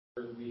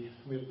We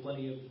have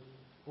plenty of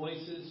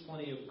voices,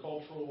 plenty of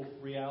cultural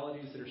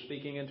realities that are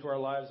speaking into our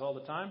lives all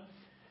the time.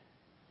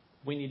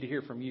 We need to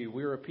hear from you.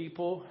 We're a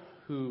people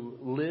who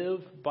live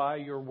by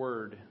your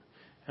word.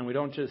 And we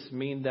don't just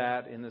mean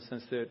that in the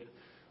sense that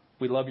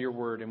we love your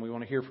word and we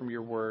want to hear from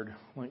your word.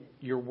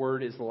 Your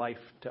word is life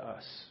to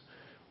us.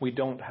 We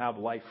don't have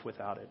life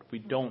without it. We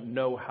don't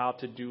know how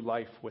to do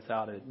life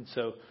without it. And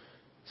so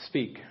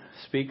speak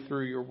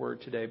through your word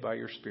today by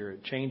your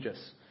Spirit. Change us.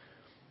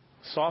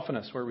 Soften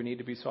us where we need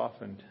to be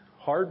softened.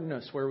 Harden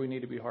us where we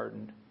need to be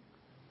hardened.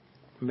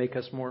 Make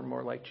us more and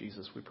more like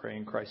Jesus, we pray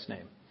in Christ's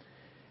name.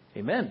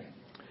 Amen.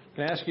 I'm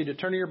going to ask you to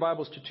turn to your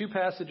Bibles to two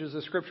passages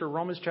of Scripture,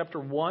 Romans chapter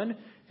 1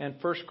 and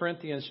 1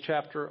 Corinthians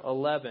chapter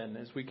 11,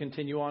 as we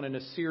continue on in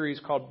a series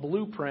called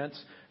Blueprints,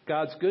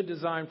 God's Good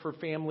Design for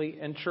Family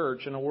and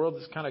Church. In a world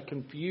that's kind of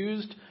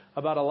confused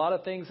about a lot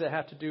of things that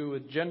have to do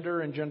with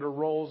gender and gender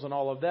roles and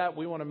all of that,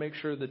 we want to make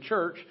sure the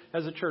church,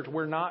 as a church,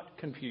 we're not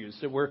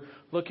confused, that we're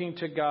looking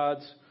to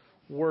God's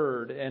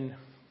Word. And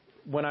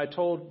when I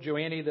told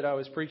Joannie that I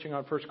was preaching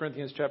on 1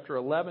 Corinthians chapter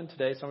 11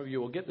 today, some of you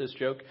will get this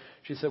joke.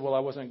 She said, well, I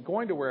wasn't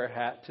going to wear a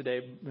hat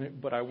today,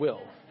 but I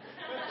will.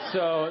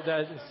 So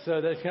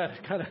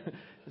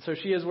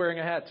she is wearing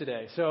a hat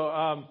today.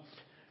 So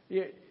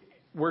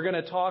we're going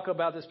to talk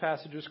about this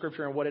passage of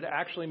Scripture and what it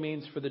actually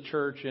means for the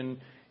church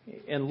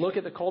and look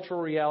at the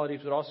cultural realities,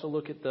 but also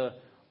look at the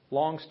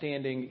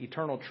long-standing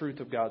eternal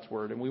truth of God's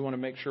Word. And we want to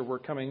make sure we're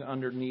coming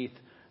underneath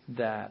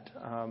that.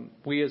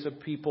 We as a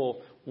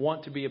people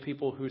want to be a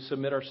people who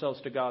submit ourselves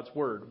to God's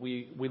Word.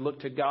 We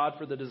look to God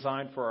for the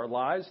design for our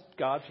lives,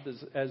 God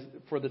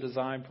for the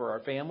design for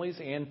our families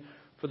and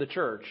for the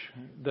church.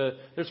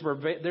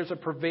 There's a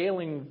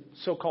prevailing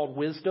so-called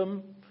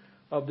wisdom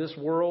of this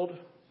world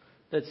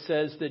that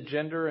says that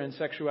gender and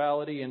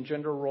sexuality and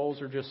gender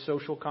roles are just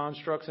social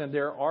constructs, and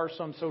there are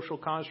some social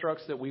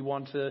constructs that we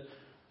want to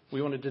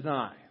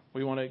deny.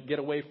 We want to get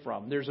away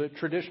from. There's a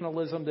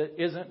traditionalism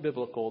that isn't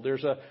biblical. There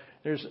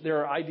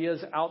are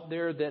ideas out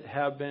there that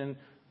have been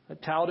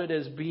touted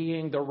as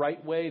being the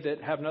right way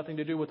that have nothing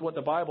to do with what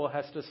the Bible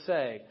has to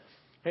say.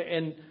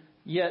 And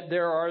yet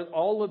there are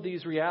all of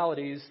these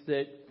realities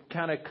that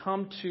kind of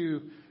come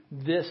to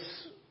this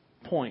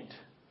point.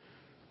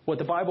 What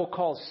the Bible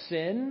calls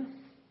sin,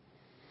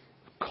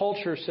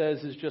 culture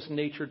says is just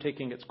nature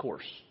taking its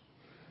course.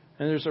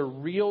 And there's a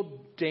real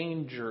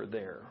danger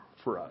there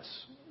for us,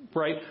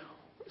 right?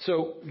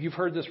 So you've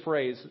heard this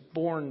phrase,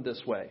 born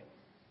this way.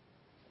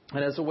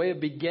 And as a way of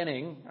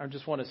beginning, I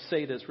just want to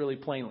say this really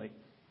plainly.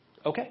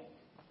 Okay.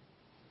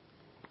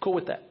 Cool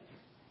with that.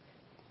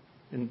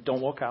 And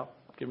don't walk out.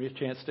 Give me a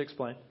chance to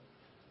explain.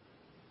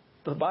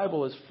 The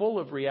Bible is full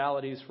of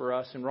realities for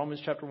us. In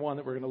Romans chapter 1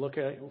 that we're going to look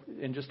at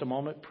in just a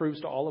moment,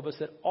 proves to all of us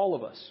that all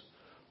of us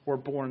were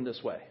born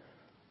this way.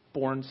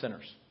 Born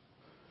sinners.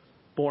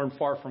 Born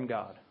far from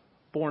God.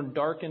 Born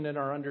darkened in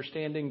our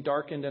understanding,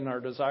 darkened in our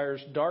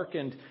desires,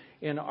 darkened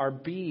in our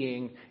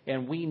being,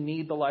 and we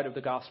need the light of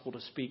the gospel to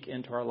speak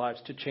into our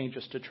lives, to change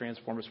us, to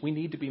transform us. We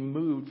need to be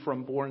moved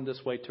from born this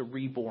way to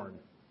reborn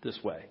this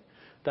way.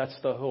 That's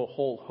the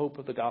whole hope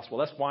of the gospel.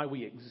 That's why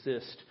we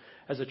exist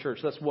as a church.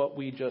 That's what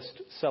we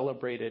just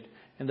celebrated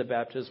in the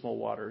baptismal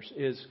waters,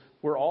 is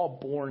we're all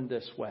born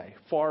this way,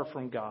 far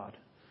from God.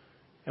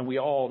 And we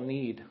all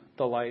need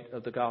the light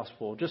of the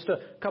gospel. Just a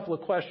couple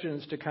of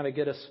questions to kind of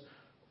get us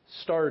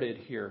started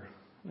here.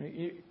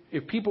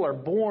 If people are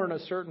born a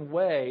certain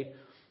way,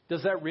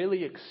 does that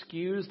really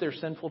excuse their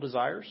sinful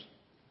desires?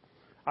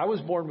 I was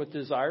born with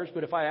desires,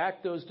 but if I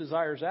act those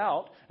desires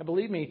out, and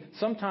believe me,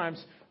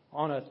 sometimes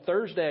on a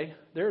Thursday,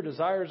 there are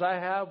desires I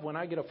have when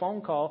I get a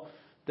phone call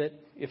that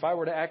if I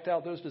were to act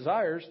out those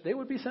desires, they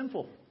would be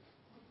sinful.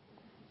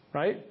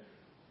 Right?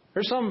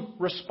 There's some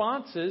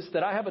responses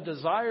that I have a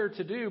desire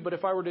to do, but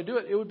if I were to do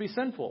it, it would be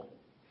sinful.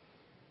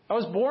 I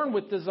was born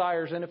with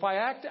desires, and if I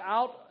act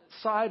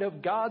outside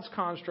of God's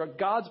construct,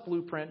 God's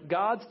blueprint,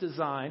 God's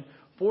design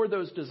for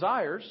those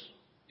desires,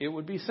 it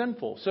would be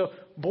sinful. So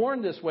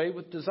born this way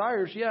with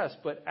desires, yes,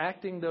 but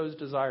acting those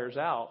desires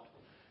out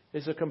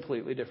is a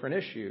completely different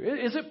issue.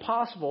 Is it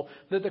possible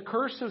that the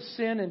curse of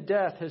sin and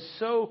death has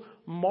so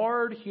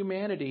marred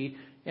humanity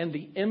and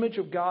the image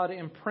of God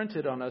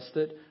imprinted on us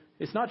that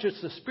it's not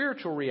just a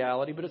spiritual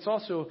reality, but it's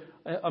also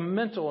a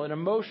mental and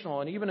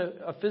emotional and even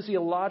a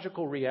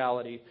physiological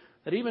reality,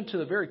 that even to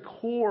the very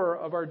core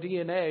of our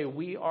DNA,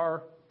 we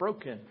are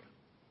broken?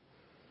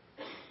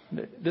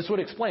 This would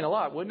explain a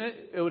lot, wouldn't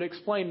it? It would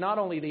explain not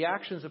only the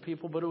actions of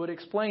people, but it would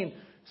explain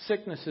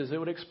sicknesses. It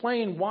would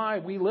explain why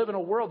we live in a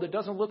world that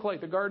doesn't look like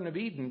the Garden of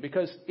Eden,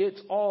 because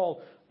it's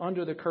all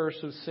under the curse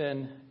of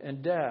sin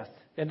and death.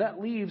 And that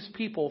leaves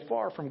people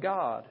far from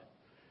God.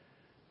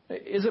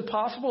 Is it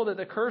possible that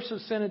the curse of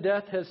sin and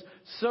death has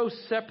so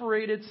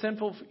separated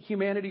sinful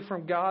humanity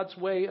from God's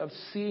way of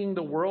seeing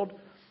the world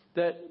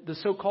that the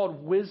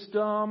so-called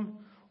wisdom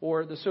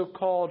or the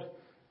so-called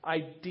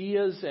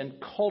ideas and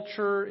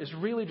culture is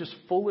really just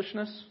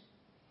foolishness?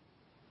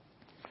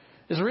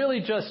 Is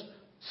really just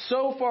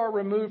so far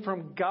removed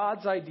from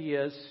God's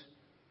ideas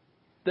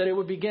that it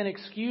would begin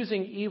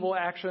excusing evil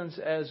actions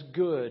as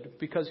good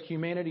because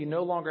humanity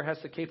no longer has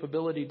the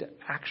capability to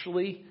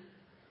actually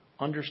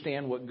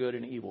understand what good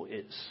and evil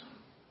is.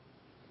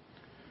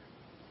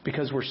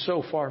 Because we're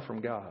so far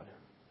from God.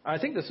 I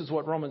think this is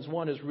what Romans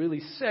 1 is really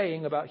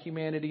saying about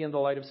humanity in the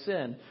light of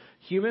sin.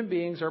 Human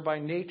beings are by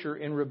nature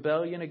in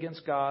rebellion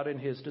against God and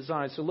His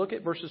design. So look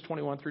at verses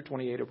 21 through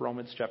 28 of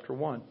Romans chapter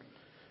 1. It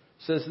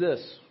says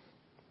this,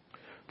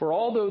 "For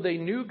although they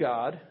knew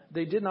God,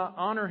 they did not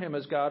honor Him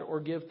as God or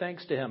give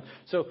thanks to Him."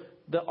 So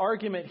the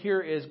argument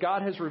here is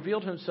God has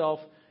revealed Himself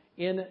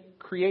in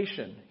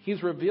creation.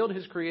 He's revealed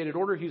His created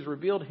order. He's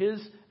revealed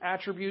His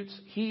attributes.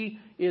 He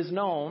is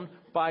known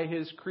by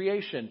His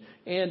creation.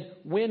 And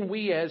when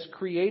we as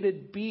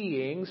created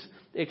beings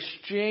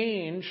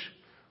exchange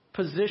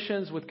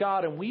positions with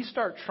God and we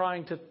start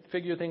trying to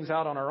figure things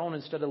out on our own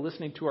instead of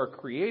listening to our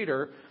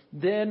Creator,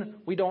 then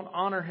we don't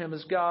honor Him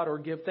as God or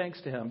give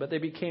thanks to Him. But they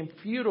became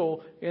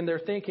futile in their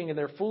thinking and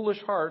their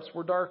foolish hearts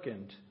were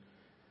darkened.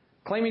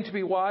 Claiming to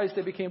be wise,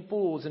 they became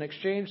fools and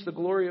exchanged the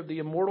glory of the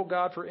immortal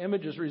God for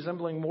images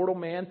resembling mortal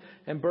man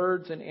and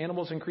birds and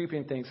animals and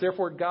creeping things.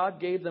 Therefore, God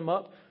gave them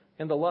up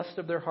in the lust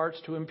of their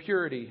hearts to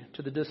impurity,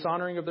 to the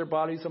dishonoring of their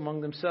bodies among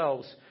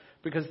themselves,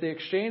 because they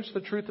exchanged the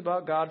truth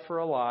about God for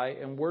a lie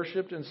and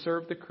worshipped and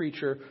served the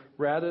creature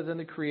rather than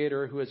the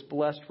Creator, who is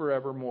blessed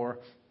forevermore.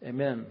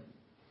 Amen.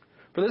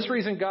 For this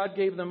reason, God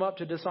gave them up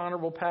to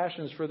dishonorable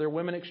passions, for their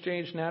women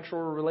exchanged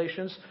natural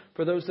relations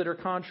for those that are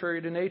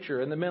contrary to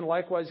nature. And the men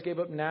likewise gave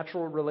up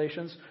natural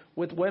relations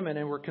with women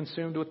and were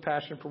consumed with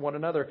passion for one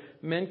another,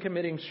 men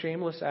committing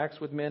shameless acts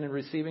with men and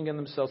receiving in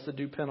themselves the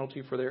due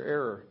penalty for their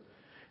error.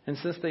 And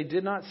since they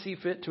did not see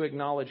fit to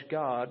acknowledge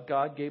God,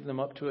 God gave them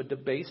up to a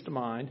debased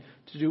mind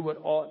to do what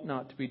ought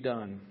not to be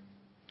done.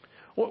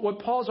 What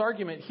Paul's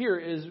argument here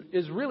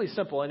is really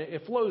simple, and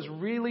it flows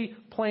really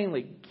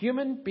plainly.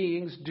 Human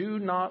beings do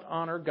not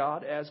honor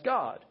God as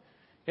God.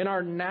 In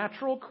our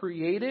natural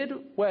created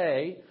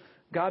way,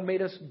 God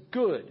made us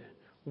good.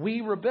 We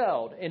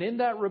rebelled. And in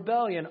that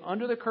rebellion,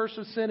 under the curse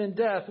of sin and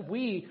death,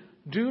 we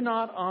do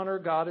not honor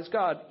God as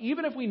God.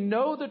 Even if we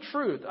know the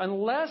truth,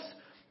 unless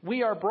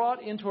we are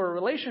brought into a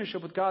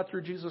relationship with God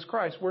through Jesus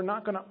Christ, we're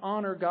not going to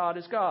honor God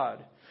as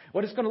God.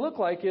 What it's going to look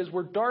like is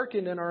we're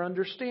darkened in our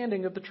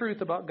understanding of the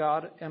truth about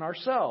God and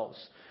ourselves.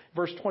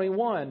 Verse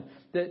 21,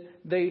 that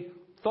they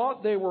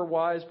thought they were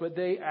wise, but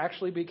they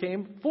actually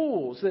became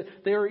fools. That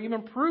they are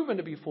even proven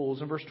to be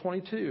fools in verse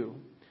 22.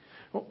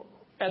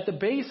 At the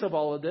base of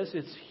all of this,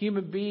 it's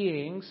human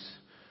beings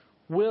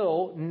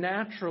will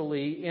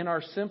naturally, in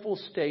our sinful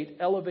state,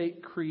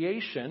 elevate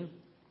creation,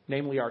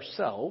 namely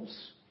ourselves,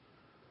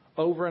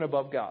 over and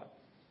above God.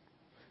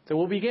 So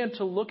we'll begin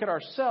to look at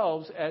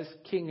ourselves as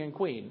king and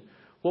queen.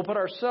 We'll put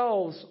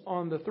ourselves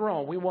on the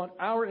throne. We want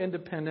our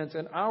independence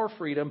and our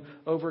freedom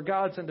over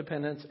God's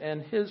independence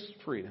and His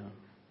freedom.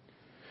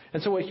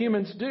 And so what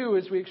humans do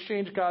is we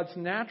exchange God's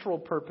natural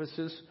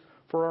purposes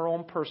for our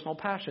own personal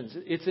passions.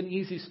 It's an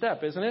easy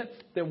step, isn't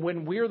it? That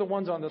when we're the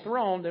ones on the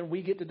throne, then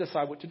we get to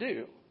decide what to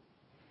do.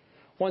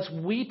 Once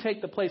we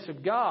take the place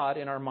of God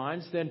in our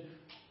minds, then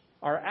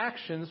our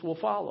actions will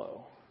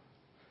follow.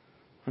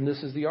 And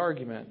this is the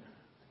argument.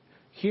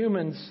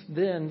 Humans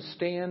then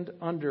stand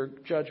under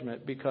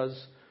judgment because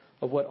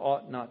of what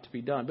ought not to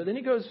be done. But then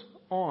he goes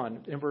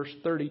on in verse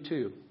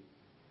 32.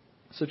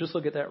 So just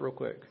look at that real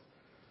quick.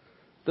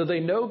 Though they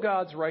know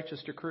God's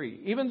righteous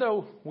decree, even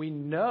though we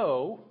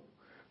know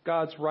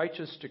God's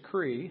righteous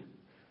decree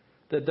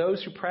that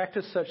those who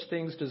practice such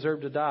things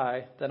deserve to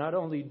die, they not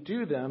only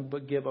do them,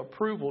 but give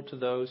approval to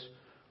those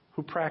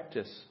who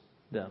practice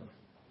them.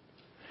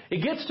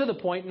 It gets to the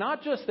point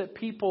not just that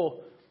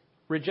people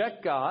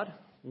reject God,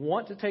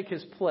 want to take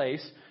His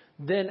place,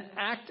 then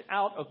act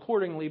out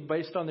accordingly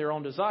based on their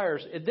own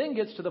desires. It then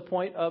gets to the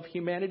point of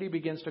humanity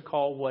begins to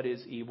call what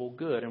is evil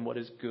good and what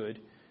is good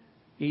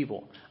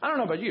evil. I don't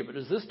know about you, but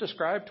does this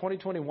describe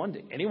 2021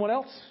 to anyone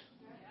else?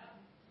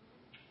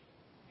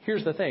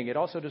 Here's the thing. It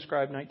also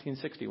described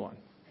 1961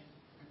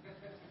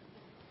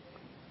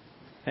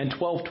 and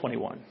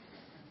 1221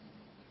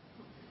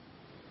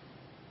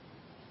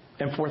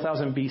 and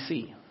 4000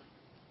 BC.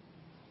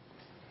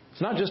 It's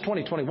not just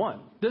 2021.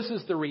 This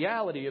is the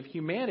reality of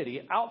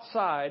humanity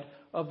outside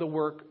of the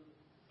work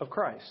of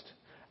Christ,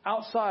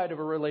 outside of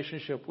a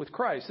relationship with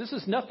Christ. This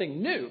is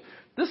nothing new.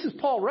 This is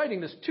Paul writing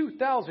this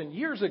 2,000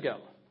 years ago.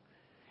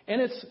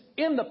 And it's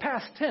in the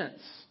past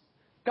tense.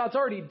 God's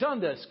already done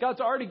this. God's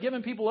already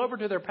given people over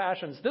to their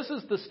passions. This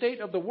is the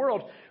state of the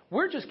world.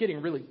 We're just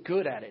getting really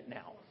good at it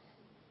now.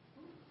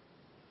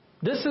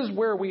 This is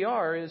where we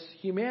are as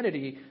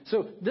humanity.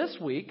 So this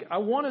week, I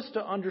want us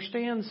to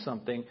understand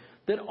something,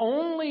 that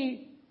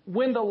only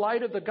when the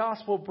light of the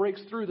gospel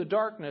breaks through the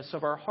darkness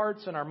of our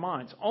hearts and our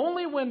minds,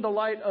 only when the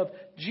light of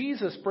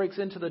Jesus breaks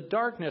into the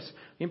darkness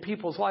in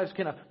people's lives,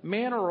 can a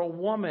man or a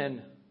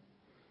woman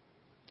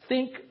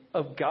think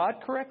of God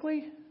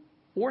correctly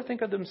or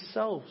think of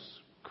themselves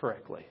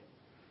correctly.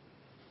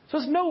 So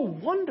it's no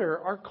wonder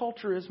our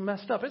culture is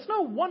messed up. It's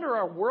no wonder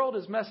our world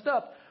is messed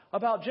up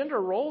about gender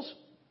roles.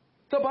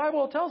 The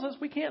Bible tells us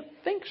we can't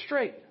think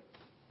straight.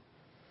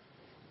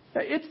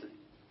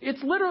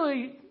 It's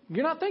literally,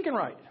 you're not thinking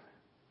right.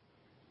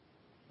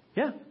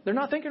 Yeah, they're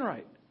not thinking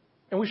right.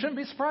 And we shouldn't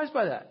be surprised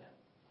by that.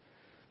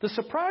 The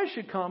surprise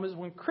should come is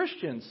when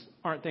Christians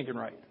aren't thinking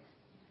right.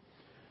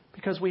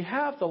 Because we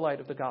have the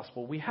light of the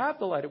gospel. We have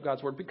the light of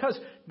God's word. Because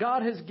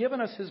God has given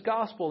us His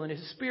gospel and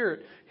His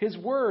Spirit, His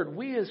word.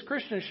 We as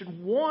Christians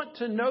should want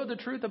to know the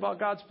truth about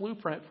God's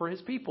blueprint for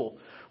His people.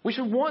 We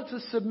should want to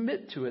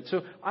submit to it.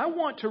 So I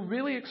want to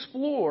really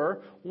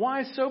explore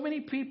why so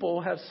many people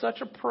have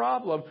such a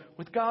problem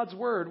with God's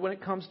word when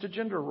it comes to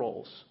gender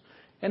roles.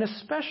 And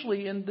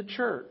especially in the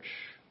church.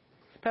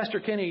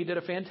 Pastor Kenny did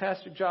a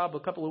fantastic job a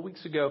couple of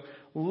weeks ago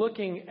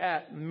looking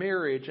at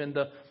marriage and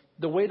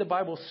the way the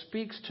Bible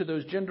speaks to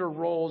those gender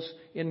roles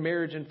in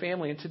marriage and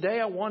family. And today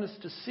I want us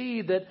to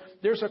see that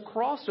there's a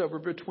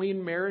crossover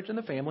between marriage and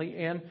the family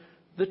and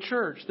the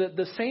church. That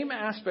the same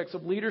aspects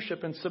of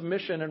leadership and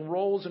submission and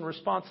roles and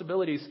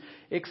responsibilities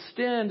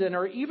extend and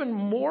are even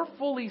more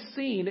fully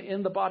seen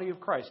in the body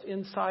of Christ,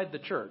 inside the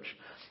church.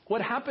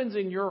 What happens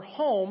in your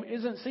home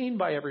isn't seen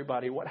by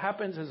everybody. What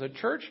happens as a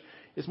church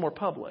is more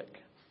public.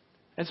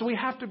 And so we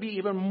have to be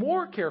even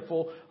more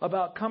careful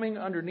about coming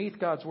underneath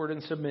God's word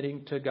and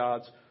submitting to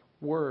God's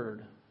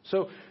word.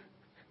 So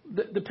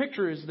the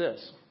picture is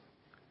this.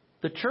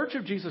 The Church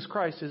of Jesus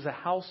Christ is a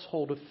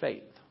household of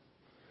faith.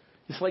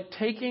 It's like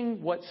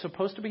taking what's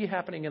supposed to be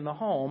happening in the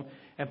home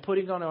and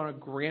putting it on a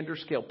grander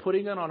scale,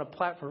 putting it on a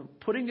platform,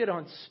 putting it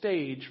on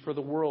stage for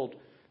the world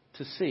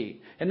to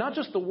see. And not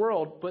just the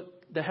world,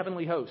 but the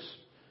heavenly hosts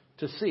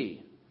to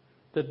see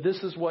that this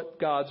is what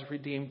God's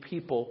redeemed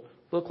people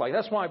look like.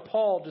 That's why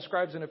Paul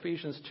describes in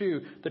Ephesians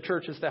 2 the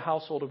church as the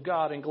household of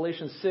God. In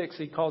Galatians 6,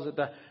 he calls it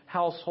the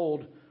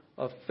household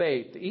of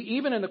faith.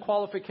 Even in the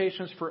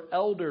qualifications for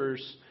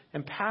elders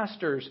and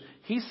pastors,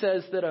 he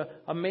says that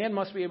a man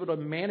must be able to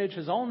manage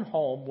his own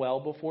home well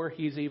before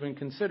he's even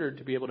considered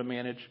to be able to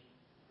manage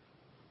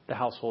the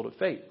household of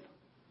faith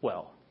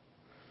well.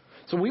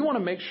 So we want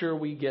to make sure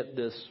we get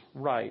this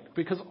right,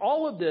 because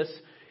all of this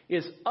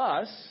is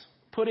us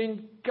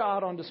putting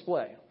God on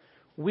display.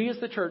 We as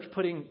the church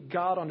putting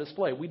God on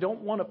display. We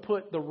don't want to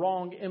put the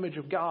wrong image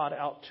of God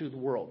out to the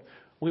world.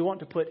 We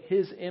want to put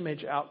His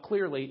image out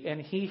clearly,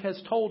 and He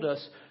has told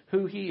us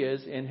who He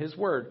is in His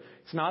Word.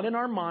 It's not in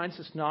our minds,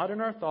 it's not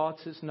in our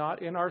thoughts, it's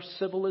not in our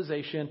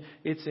civilization,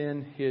 it's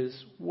in His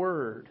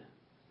Word.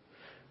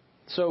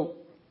 So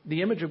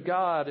the image of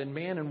God in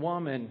man and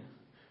woman,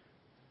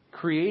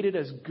 created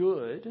as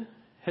good,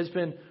 has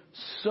been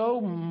so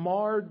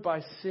marred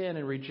by sin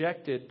and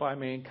rejected by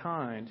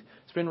mankind.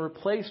 It's been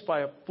replaced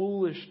by a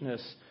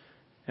foolishness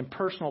and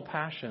personal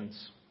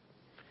passions.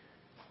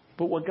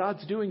 But what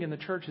God's doing in the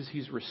church is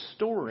He's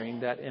restoring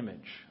that image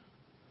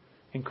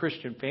in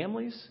Christian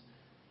families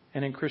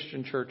and in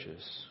Christian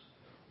churches,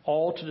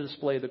 all to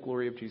display the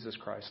glory of Jesus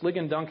Christ.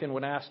 Ligon Duncan,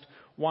 when asked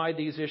why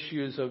these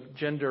issues of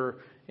gender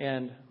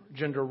and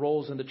gender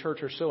roles in the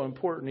church are so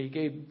important, he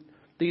gave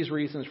these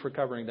reasons for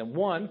covering them.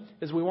 One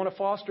is we want to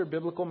foster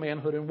biblical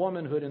manhood and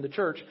womanhood in the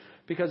church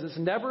because it's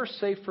never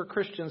safe for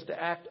Christians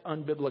to act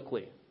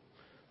unbiblically.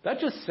 That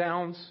just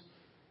sounds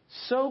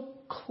so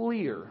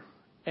clear,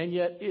 and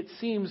yet it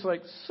seems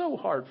like so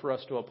hard for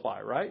us to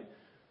apply, right?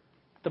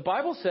 The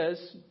Bible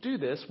says, do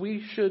this,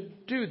 we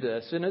should do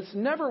this, and it's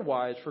never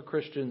wise for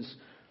Christians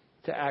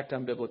to act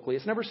unbiblically.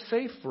 It's never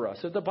safe for us.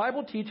 If the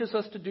Bible teaches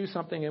us to do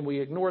something and we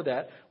ignore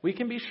that, we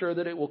can be sure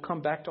that it will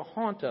come back to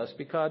haunt us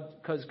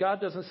because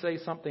God doesn't say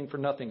something for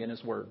nothing in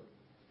His Word.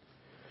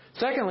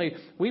 Secondly,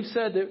 we've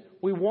said that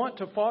we want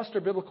to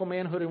foster biblical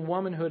manhood and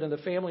womanhood in the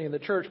family and the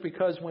church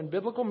because when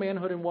biblical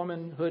manhood and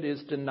womanhood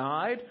is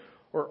denied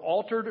or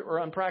altered or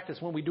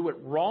unpracticed, when we do it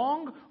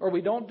wrong or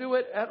we don't do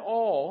it at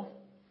all,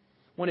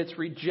 when it's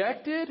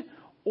rejected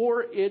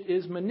or it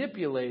is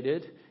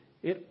manipulated,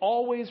 it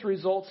always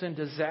results in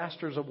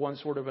disasters of one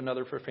sort or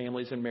another for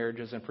families and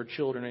marriages and for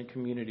children and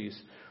communities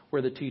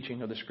where the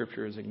teaching of the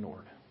Scripture is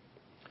ignored.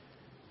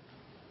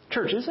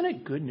 Church, isn't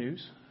it good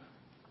news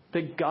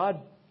that God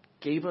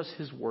gave us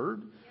His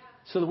Word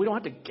so that we don't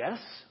have to guess?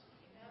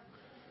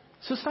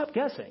 So stop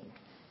guessing.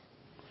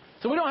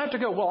 So we don't have to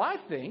go, well, I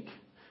think.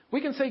 We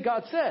can say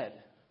God said.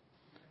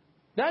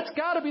 That's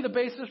got to be the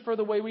basis for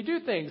the way we do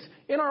things.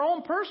 In our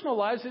own personal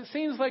lives, it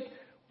seems like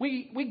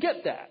we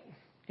get that.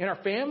 In our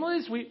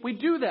families, we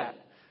do that.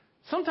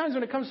 Sometimes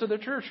when it comes to the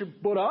church,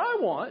 but I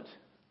want,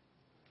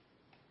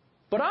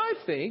 but I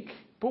think,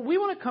 but we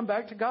want to come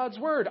back to God's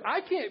Word.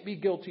 I can't be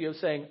guilty of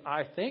saying,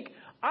 I think.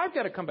 I've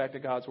got to come back to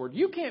God's Word.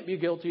 You can't be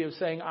guilty of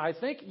saying, I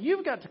think.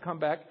 You've got to come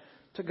back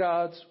to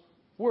God's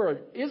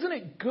Word. Isn't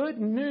it good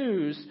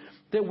news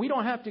that we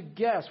don't have to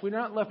guess? We're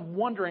not left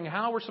wondering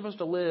how we're supposed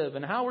to live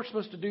and how we're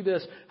supposed to do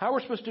this, how we're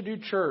supposed to do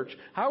church,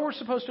 how we're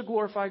supposed to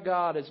glorify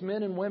God as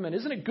men and women.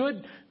 Isn't it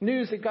good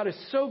news that God is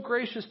so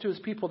gracious to His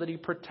people that He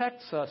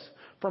protects us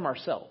from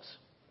ourselves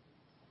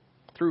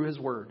through His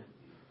Word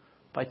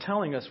by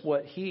telling us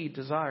what He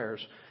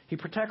desires? He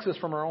protects us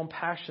from our own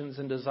passions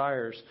and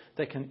desires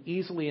that can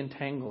easily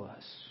entangle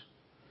us.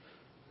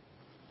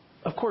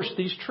 Of course,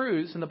 these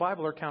truths in the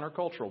Bible are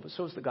countercultural, but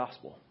so is the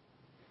gospel.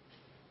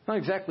 Not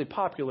exactly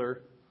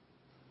popular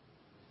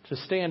to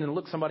stand and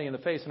look somebody in the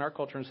face in our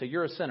culture and say,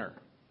 you're a sinner.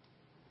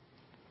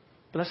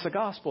 But that's the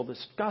gospel.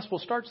 This gospel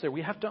starts there.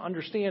 We have to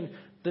understand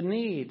the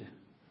need.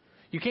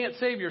 You can't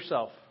save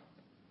yourself.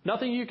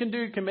 Nothing you can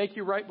do can make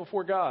you right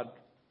before God.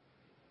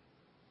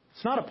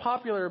 It's not a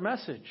popular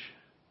message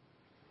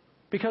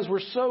because we're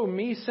so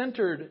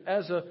me-centered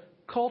as a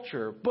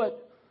culture.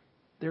 But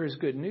there is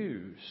good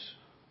news.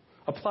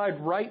 Applied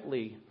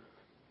rightly,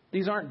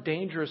 these aren't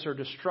dangerous or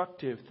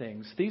destructive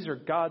things. These are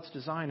God's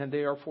design and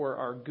they are for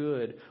our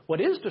good.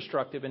 What is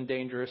destructive and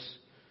dangerous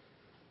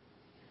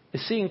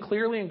is seeing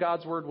clearly in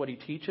God's Word what He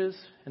teaches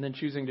and then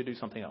choosing to do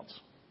something else.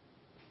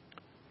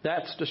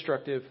 That's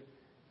destructive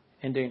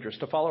and dangerous,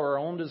 to follow our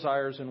own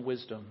desires and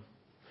wisdom.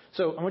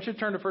 So I want you to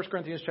turn to 1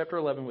 Corinthians chapter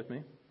 11 with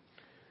me.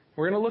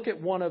 We're going to look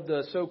at one of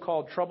the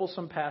so-called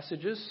troublesome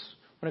passages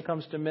when it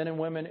comes to men and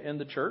women in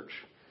the church,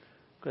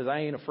 because I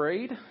ain't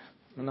afraid.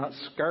 I'm not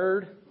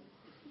scared.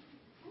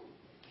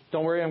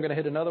 Don't worry, I'm going to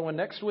hit another one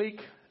next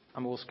week.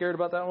 I'm a little scared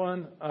about that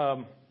one.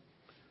 1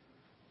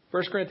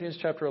 Corinthians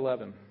chapter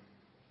 11.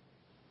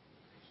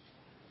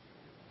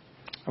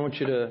 I want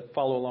you to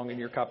follow along in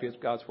your copy of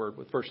God's Word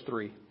with verse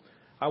 3.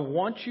 I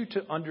want you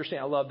to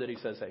understand. I love that he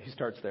says that. He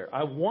starts there.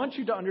 I want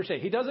you to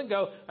understand. He doesn't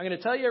go, I'm going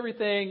to tell you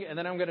everything, and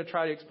then I'm going to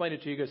try to explain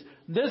it to you. He goes,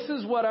 this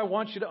is what I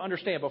want you to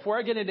understand. Before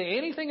I get into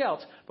anything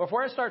else,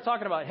 before I start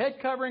talking about head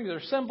coverings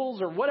or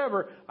symbols or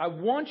whatever, I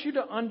want you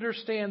to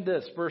understand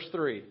this. Verse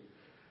 3.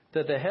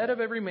 That the head of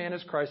every man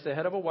is Christ, the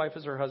head of a wife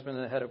is her husband,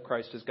 and the head of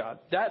Christ is God.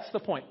 That's the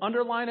point.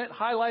 Underline it,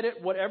 highlight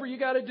it, whatever you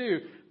got to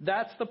do.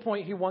 That's the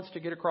point he wants to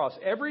get across.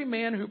 Every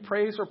man who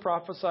prays or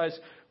prophesies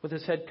with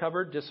his head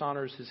covered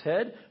dishonors his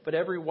head, but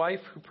every wife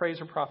who prays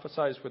or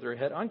prophesies with her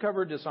head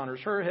uncovered dishonors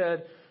her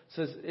head,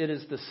 says it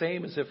is the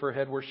same as if her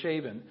head were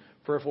shaven.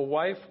 For if a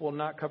wife will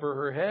not cover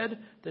her head,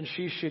 then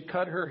she should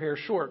cut her hair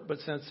short. But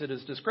since it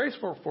is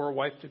disgraceful for a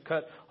wife to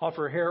cut off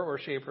her hair or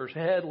shave her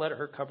head, let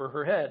her cover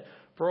her head.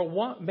 For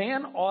a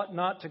man ought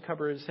not to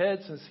cover his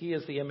head, since he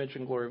is the image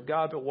and glory of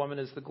God, but woman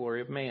is the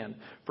glory of man.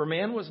 For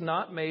man was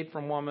not made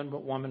from woman,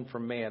 but woman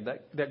from man.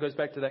 That goes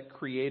back to that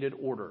created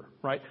order,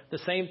 right? The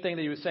same thing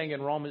that he was saying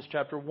in Romans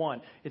chapter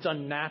 1. It's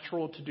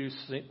unnatural to do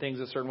things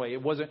a certain way.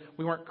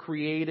 We weren't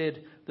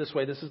created this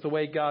way. This is the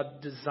way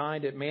God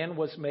designed it. Man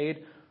was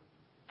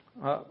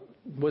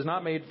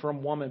not made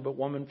from woman, but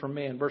woman from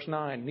man. Verse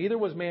 9, neither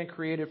was man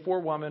created for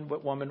woman,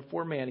 but woman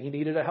for man. He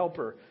needed a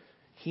helper.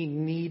 He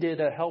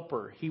needed a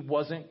helper. He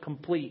wasn't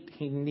complete.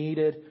 He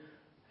needed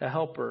a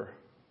helper.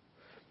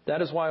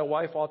 That is why a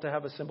wife ought to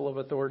have a symbol of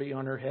authority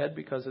on her head,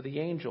 because of the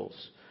angels.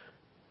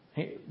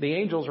 The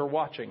angels are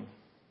watching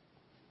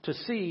to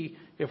see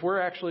if we're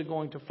actually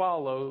going to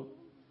follow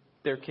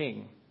their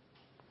king.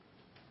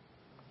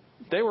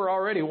 They were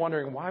already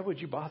wondering, why would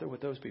you bother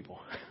with those people?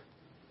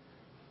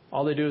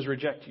 All they do is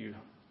reject you.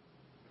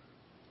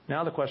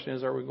 Now the question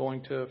is, are we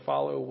going to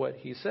follow what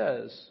he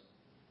says?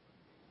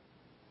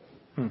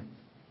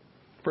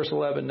 Verse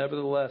 11,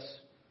 nevertheless,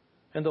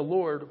 in the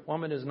Lord,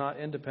 woman is not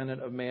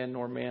independent of man,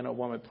 nor man of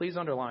woman. Please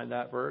underline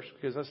that verse,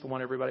 because that's the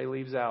one everybody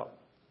leaves out.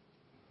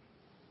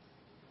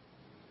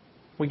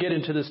 We get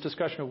into this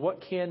discussion of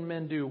what can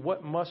men do,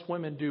 what must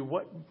women do,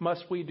 what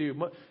must we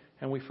do,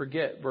 and we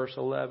forget verse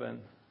 11,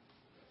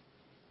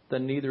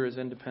 that neither is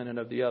independent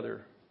of the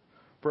other.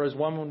 For as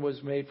woman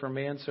was made from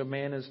man, so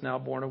man is now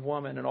born of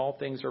woman, and all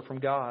things are from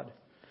God.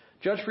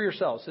 Judge for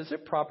yourselves. Is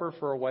it proper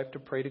for a wife to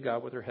pray to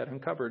God with her head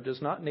uncovered?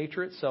 Does not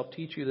nature itself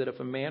teach you that if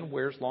a man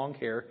wears long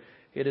hair,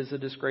 it is a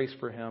disgrace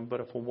for him, but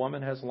if a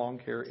woman has long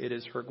hair, it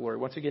is her glory?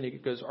 Once again,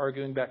 it goes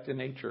arguing back to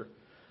nature.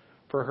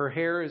 For her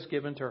hair is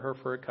given to her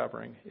for a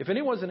covering. If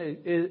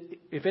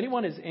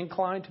anyone is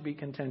inclined to be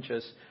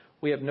contentious,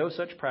 we have no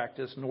such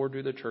practice, nor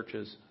do the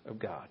churches of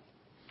God.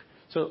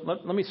 So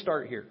let me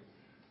start here,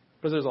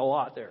 because there's a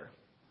lot there.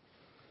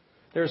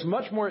 There's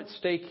much more at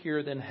stake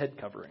here than head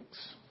coverings.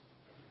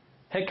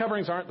 Head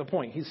coverings aren't the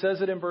point. He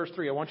says it in verse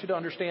 3. I want you to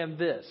understand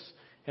this.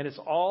 And it's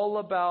all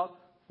about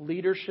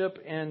leadership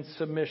and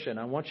submission.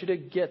 I want you to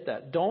get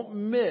that. Don't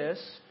miss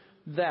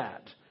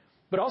that.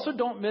 But also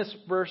don't miss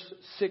verse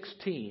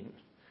 16,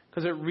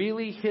 because it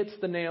really hits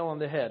the nail on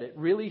the head. It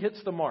really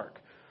hits the mark.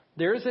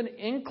 There is an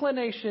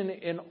inclination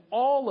in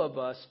all of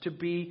us to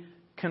be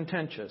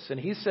contentious. And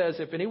he says,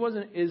 if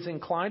anyone is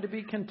inclined to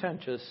be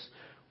contentious,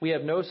 we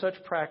have no such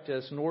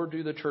practice, nor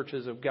do the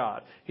churches of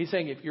God. He's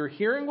saying, if you're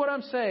hearing what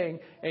I'm saying,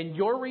 and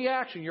your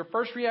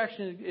first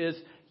reaction is,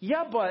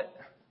 but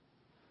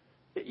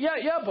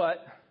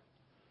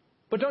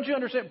don't you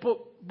understand? But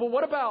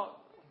what about?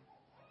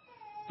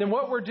 Then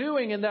what we're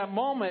doing in that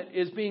moment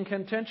is being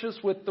contentious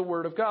with the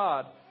Word of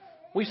God.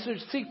 We should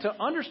seek to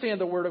understand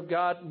the Word of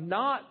God,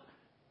 not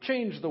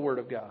change the Word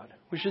of God.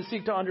 We should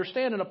seek to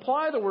understand and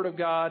apply the Word of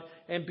God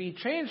and be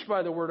changed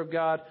by the Word of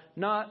God,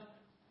 not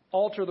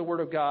alter the Word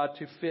of God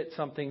to fit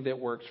something that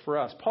works for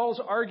us.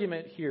 Paul's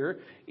argument here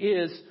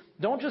is,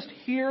 don't just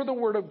hear the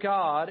Word of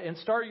God and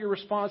start your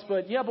response,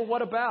 but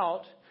what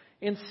about?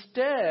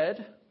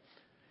 Instead,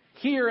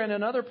 here and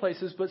in other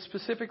places, but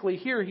specifically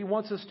here, he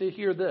wants us to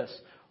hear this.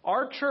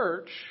 Our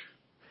church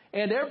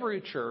and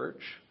every church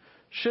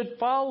should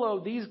follow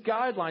these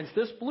guidelines,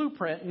 this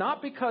blueprint,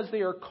 not because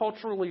they are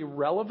culturally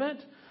relevant,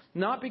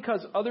 not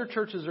because other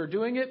churches are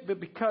doing it, but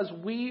because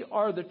we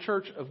are the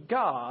church of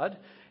God,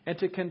 and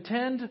to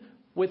contend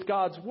with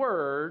God's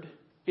word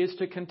is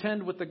to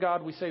contend with the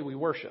God we say we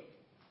worship.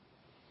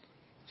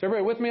 Is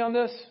everybody with me on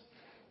this?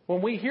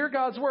 When we hear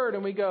God's word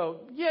and we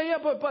go,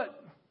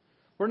 but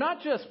we're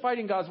not just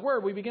fighting God's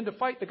word, we begin to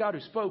fight the God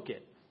who spoke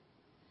it.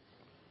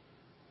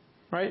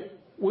 Right?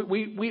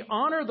 We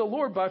honor the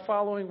Lord by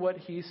following what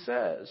He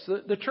says.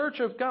 The church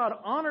of God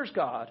honors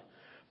God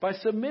by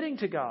submitting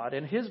to God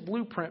and His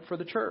blueprint for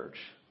the church.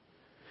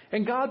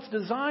 And God's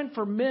design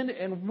for men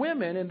and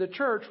women in the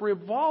church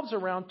revolves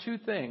around two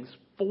things: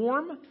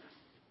 form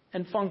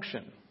and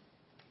function.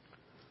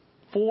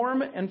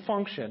 Form and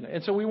function.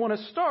 And so we want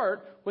to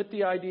start with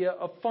the idea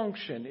of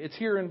function. It's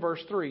here in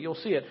verse 3. You'll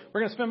see it.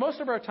 We're going to spend most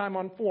of our time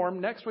on form.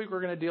 Next week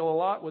we're going to deal a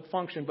lot with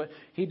function, but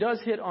he does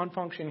hit on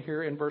function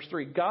here in verse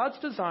 3. God's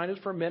design is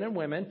for men and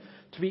women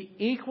to be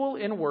equal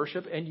in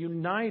worship and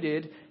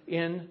united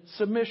in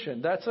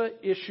submission. That's an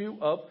issue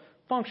of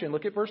function.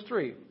 Look at verse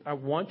 3. I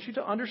want you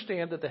to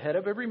understand that the head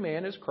of every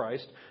man is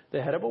Christ,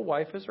 the head of a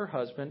wife is her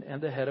husband,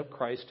 and the head of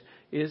Christ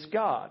is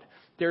God.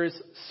 There is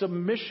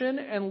submission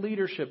and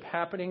leadership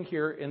happening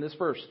here in this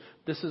verse.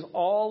 This is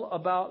all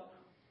about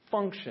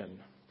function.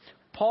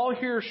 Paul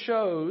here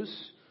shows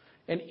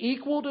an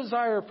equal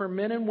desire for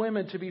men and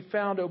women to be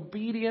found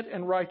obedient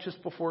and righteous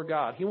before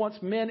God. He wants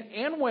men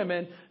and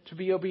women to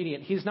be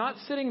obedient. He's not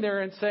sitting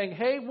there and saying,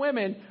 hey,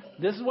 women,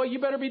 this is what you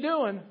better be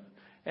doing.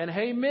 And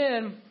hey,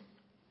 men,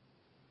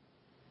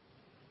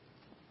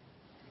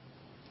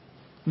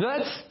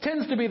 that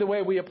tends to be the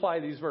way we apply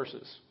these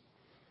verses.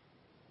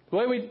 The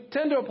way we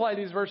tend to apply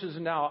these verses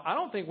now, I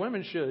don't think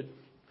women should,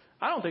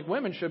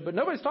 but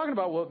nobody's talking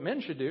about what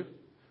men should do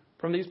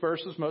from these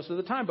verses most of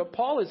the time. But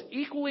Paul is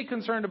equally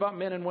concerned about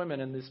men and women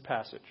in this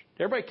passage.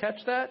 Did everybody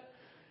catch that?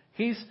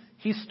 He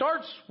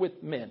starts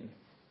with men.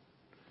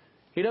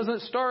 He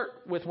doesn't start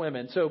with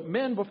women. So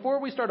men, before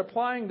we start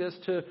applying this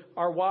to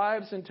our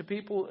wives and to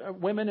people,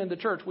 women in the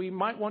church, we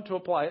might want to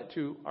apply it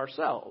to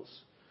ourselves.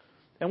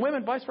 And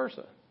women, vice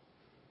versa.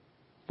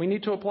 We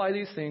need to apply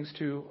these things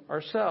to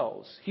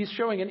ourselves. He's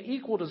showing an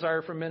equal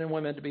desire for men and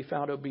women to be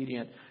found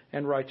obedient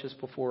and righteous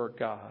before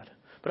God.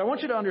 But I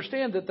want you to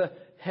understand that the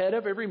head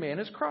of every man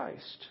is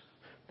Christ.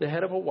 The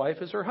head of a wife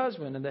is her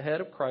husband, and the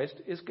head of Christ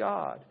is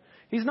God.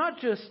 He's not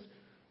just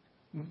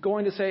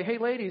going to say, hey,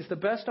 ladies, the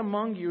best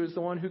among you is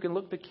the one who can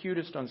look the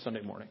cutest on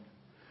Sunday morning.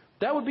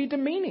 That would be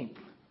demeaning.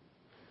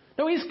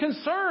 No, he's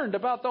concerned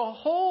about the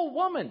whole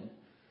woman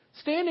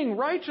standing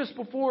righteous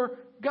before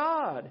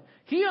God.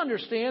 He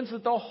understands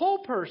that the whole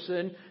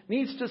person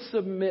needs to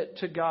submit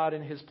to God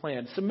and His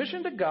plan.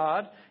 Submission to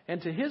God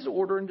and to His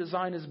order and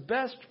design is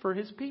best for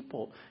His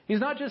people. He's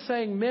not just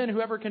saying, men,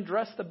 whoever can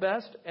dress the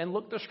best and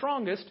look the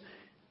strongest,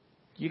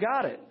 you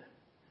got it.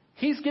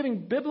 He's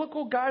giving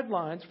biblical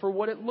guidelines for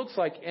what it looks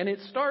like. And it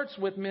starts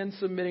with men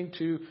submitting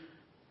to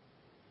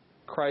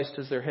Christ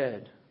as their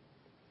head.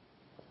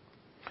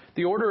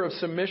 The order of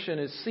submission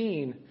is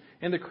seen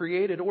in the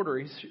created order.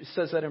 He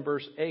says that in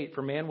verse 8,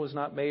 for man was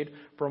not made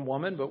from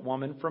woman, but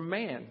woman from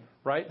man.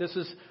 Right? This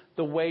is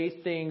the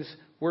way things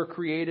were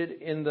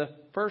created in the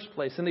first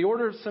place. And the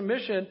order of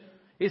submission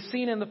is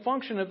seen in the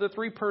function of the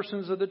three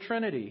persons of the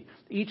Trinity.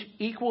 Each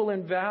equal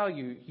in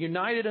value,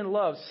 united in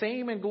love,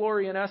 same in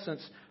glory and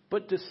essence,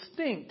 but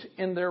distinct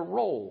in their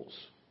roles.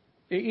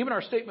 Even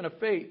our statement of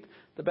faith,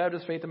 the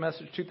Baptist Faith and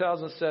Message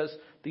 2000 says,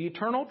 the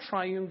eternal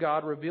triune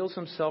God reveals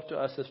Himself to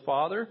us as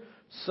Father,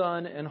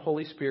 Son, and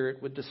Holy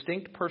Spirit with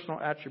distinct personal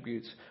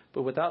attributes,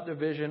 but without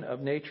division of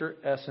nature,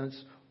 essence,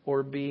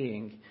 or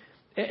being.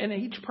 And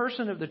each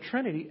person of the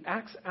Trinity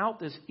acts out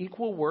this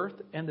equal worth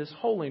and this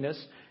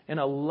holiness in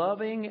a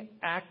loving,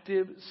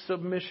 active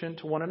submission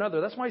to one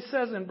another. That's why he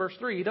says in verse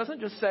 3, he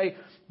doesn't just say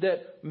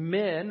that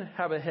men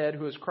have a head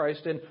who is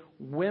Christ and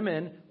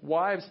women,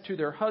 wives to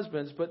their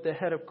husbands, but the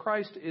head of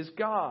Christ is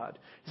God.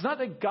 It's not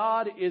that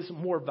God is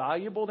more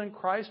valuable than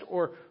Christ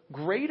or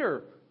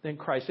greater than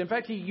Christ. In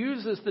fact, he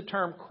uses the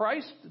term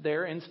Christ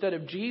there instead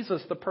of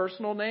Jesus, the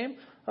personal name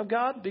of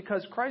God,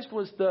 because Christ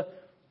was the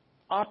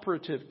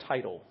operative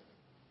title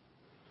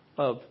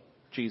of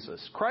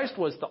Jesus. Christ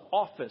was the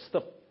office,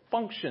 the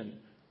function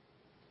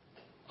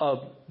of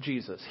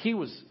Jesus. He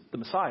was the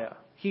Messiah.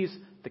 He's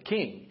the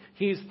King.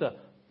 He's the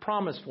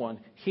promised one.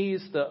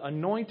 He's the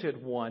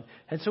anointed one.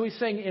 And so he's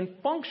saying in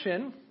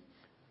function,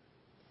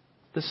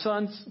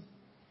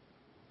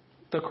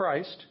 the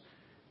Christ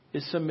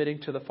is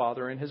submitting to the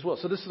Father in His will.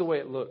 So this is the way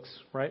it looks,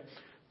 right?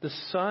 The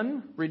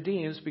Son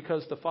redeems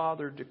because the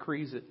Father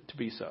decrees it to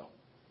be so.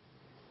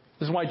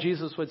 This is why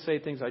Jesus would say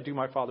things, I do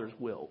my Father's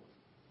will.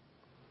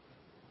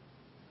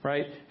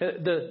 Right?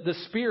 The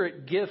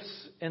Spirit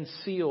gifts and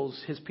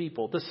seals His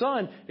people. The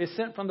Son is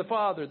sent from the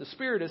Father. The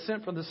Spirit is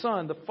sent from the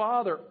Son. The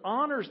Father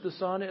honors the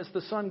Son as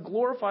the Son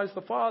glorifies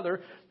the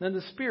Father. Then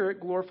the Spirit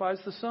glorifies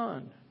the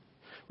Son.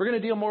 We're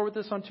going to deal more with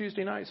this on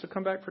Tuesday night, so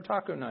come back for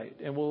taco night.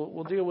 And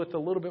we'll deal with a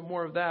little bit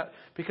more of that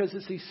because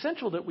it's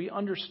essential that we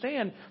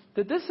understand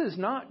that this is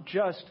not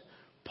just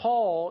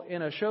Paul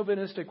in a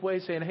chauvinistic way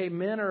saying, hey,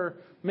 men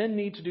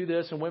need to do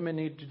this and women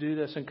need to do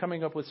this, and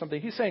coming up with something.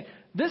 He's saying,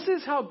 this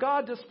is how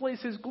God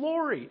displays His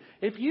glory.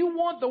 If you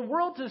want the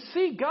world to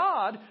see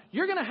God,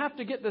 you're going to have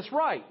to get this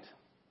right.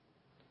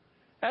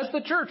 As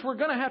the church, we're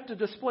going to have to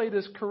display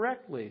this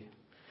correctly.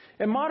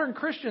 And modern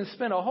Christians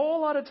spend a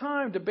whole lot of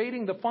time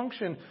debating the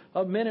function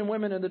of men and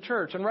women in the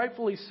church, and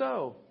rightfully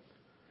so.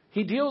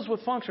 Paul deals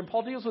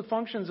with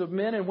functions of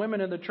men and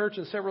women in the church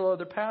in several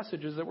other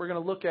passages that we're going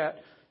to look at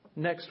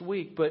next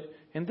week. But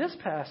in this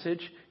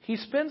passage, he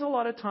spends a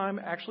lot of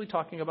time actually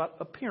talking about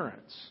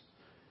appearance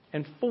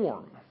and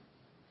form,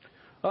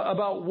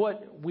 about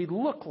what we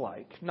look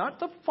like, not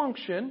the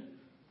function,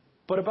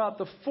 but about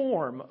the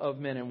form of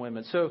men and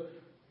women. So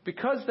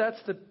because that's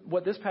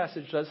what this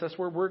passage does, that's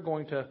where we're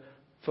going to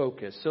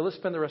focus. So let's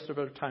spend the rest of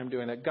our time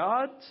doing that.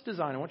 God's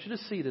design, I want you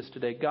to see this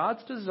today.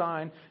 God's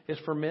design is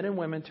for men and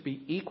women to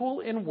be equal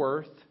in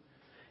worth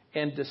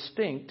and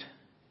distinct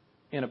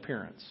in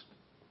appearance.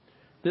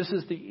 This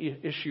is the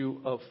issue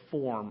of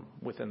form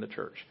within the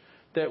church,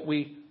 that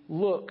we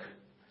look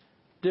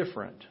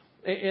different.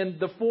 And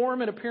the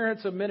form and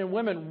appearance of men and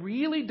women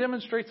really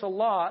demonstrates a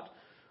lot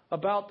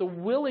about the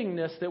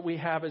willingness that we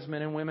have as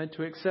men and women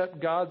to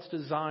accept God's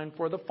design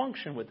for the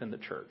function within the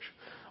church.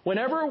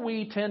 Whenever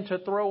we tend to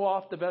throw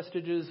off the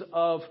vestiges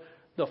of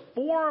the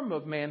form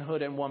of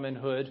manhood and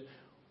womanhood,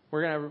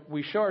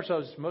 we show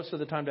ourselves most of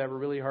the time to have a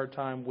really hard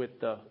time with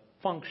the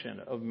function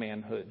of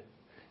manhood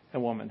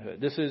and womanhood.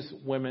 This is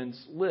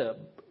women's lib,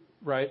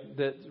 right?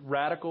 That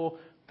radical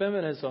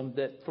feminism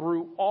that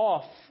threw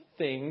off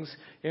things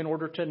in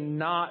order to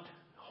not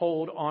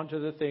hold on to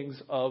the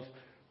things of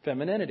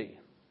femininity,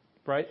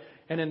 right?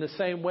 And in the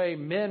same way,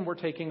 men were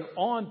taking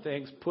on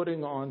things,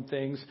 putting on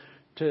things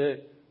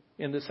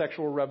in the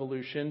sexual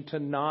revolution to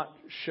not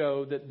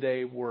show that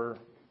they were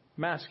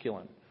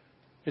masculine.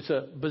 It's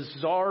a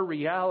bizarre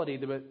reality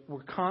that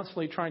we're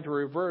constantly trying to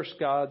reverse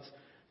God's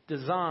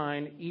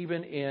design,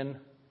 even in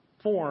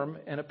form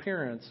and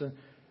appearance.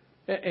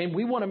 And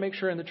we want to make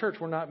sure in the church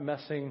we're not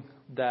messing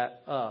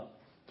that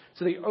up.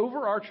 So the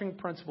overarching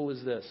principle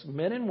is this: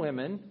 men and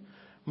women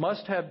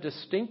must have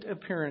distinct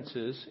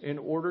appearances in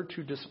order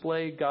to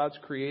display God's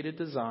created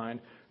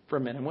design for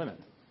men and women,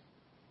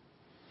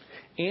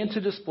 and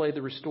to display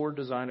the restored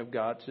design of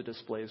God to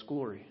display His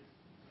glory.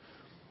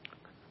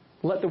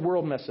 Let the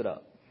world mess it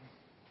up,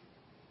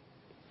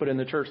 but in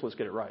the church, let's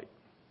get it right.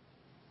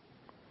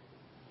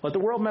 Let the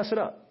world mess it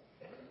up,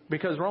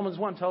 because Romans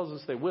 1 tells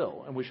us they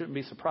will, and we shouldn't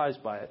be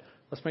surprised by it.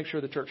 Let's make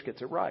sure the church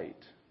gets it right.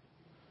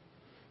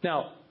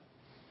 Now,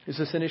 is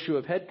this an issue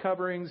of head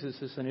coverings? Is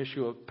this an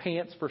issue of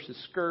pants versus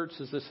skirts?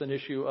 Is this an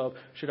issue of,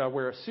 should I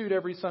wear a suit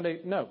every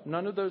Sunday? No,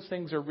 none of those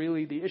things are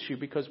really the issue,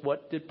 because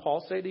what did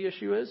Paul say the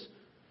issue is?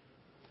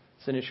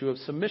 It's an issue of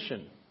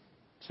submission.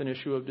 It's an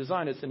issue of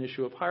design. It's an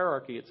issue of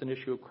hierarchy. It's an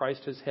issue of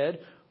Christ as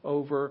head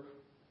over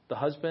the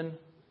husband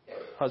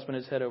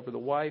as head over the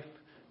wife,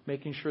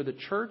 making sure the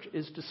church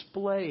is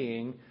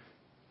displaying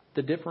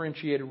the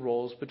differentiated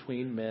roles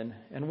between men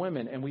and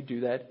women. And we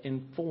do that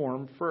in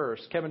form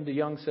first. Kevin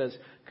DeYoung says,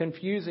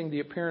 confusing the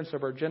appearance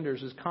of our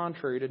genders is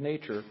contrary to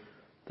nature.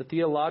 The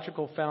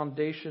theological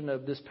foundation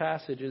of this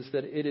passage is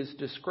that it is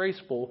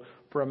disgraceful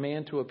for a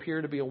man to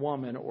appear to be a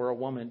woman or a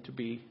woman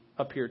to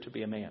appear to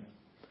be a man.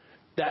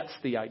 That's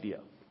the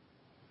idea.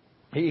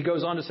 He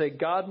goes on to say,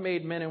 God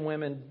made men and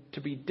women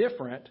to be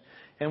different,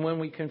 and when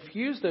we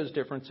confuse those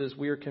differences,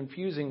 we are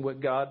confusing what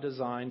God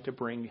designed to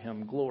bring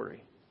Him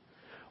glory.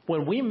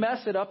 When we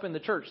mess it up in the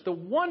church, the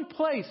one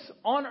place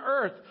on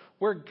earth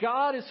where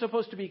God is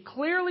supposed to be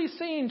clearly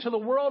seen to the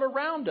world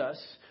around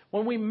us,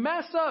 when we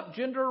mess up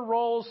gender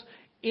roles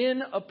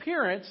in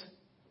appearance,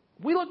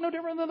 we look no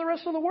different than the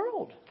rest of the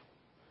world.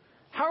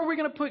 How are we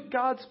going to put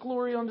God's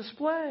glory on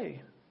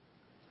display?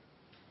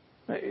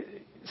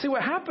 See,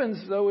 what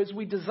happens, though, is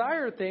we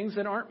desire things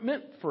that aren't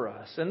meant for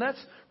us. And that's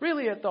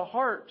really at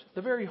the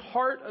very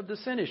heart of the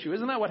sin issue.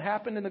 Isn't that what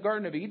happened in the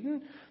Garden of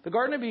Eden? The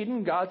Garden of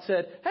Eden, God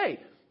said, hey,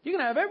 you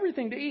can have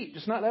everything to eat,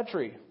 just not that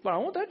tree. But I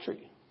want that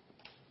tree.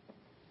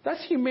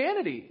 That's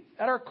humanity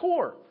at our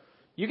core.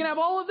 You can have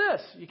all of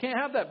this. You can't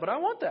have that, but I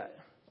want that.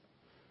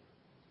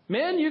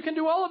 Men, you can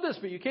do all of this,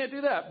 but you can't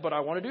do that, but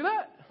I want to do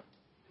that.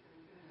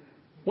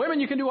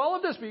 Women, you can do all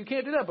of this, but you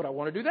can't do that, but I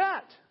want to do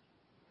that.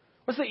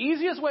 What's the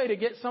easiest way to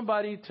get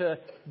somebody to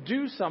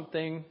do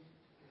something?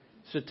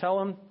 Is to tell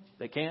them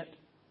they can't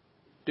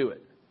do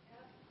it.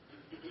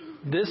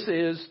 This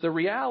is the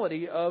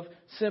reality of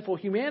sinful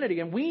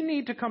humanity, and we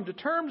need to come to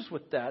terms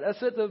with that.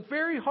 That's at the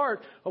very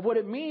heart of what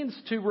it means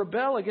to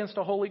rebel against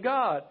a holy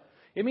God.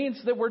 It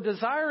means that we're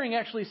desiring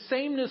actually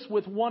sameness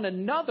with one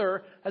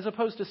another as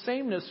opposed to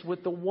sameness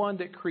with the one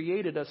that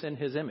created us in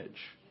His image.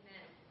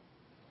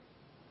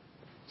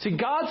 See,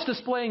 God's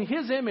displaying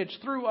His image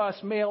through us,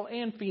 male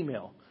and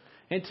female.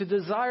 And to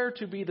desire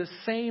to be the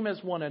same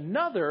as one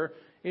another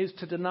is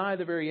to deny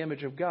the very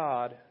image of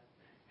God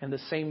and the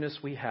sameness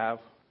we have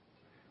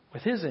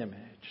with His image.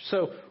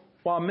 So,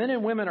 while men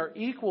and women are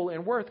equal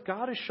in worth,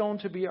 God is shown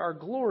to be our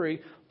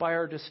glory by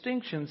our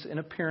distinctions in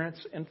appearance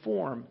and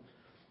form.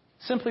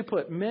 Simply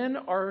put, men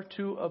are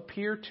to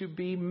appear to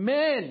be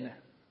men.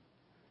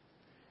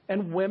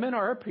 And women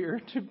are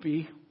appear to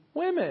be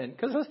women.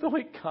 Because that's the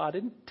way God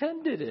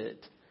intended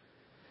it.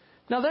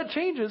 Now that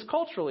changes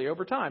culturally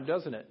over time,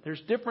 doesn't it?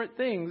 There's different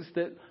things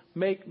that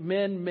make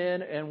men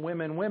men and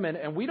women women.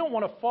 And we don't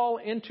want to fall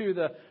into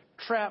the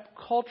trap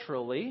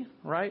culturally,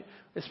 right?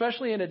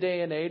 Especially in a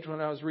day and age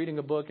when I was reading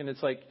a book and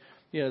it's like,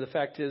 the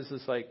fact is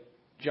like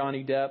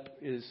Johnny Depp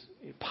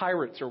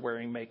pirates are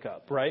wearing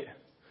makeup, right?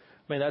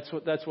 I mean,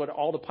 that's what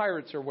all the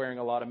pirates are wearing,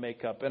 a lot of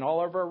makeup, and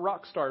all of our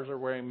rock stars are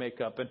wearing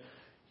makeup. And,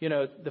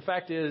 the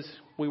fact is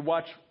we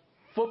watch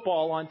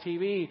football on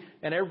TV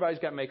and everybody's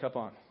got makeup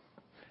on.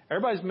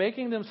 Everybody's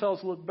making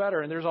themselves look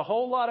better. And there's a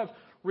whole lot of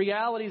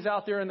realities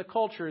out there in the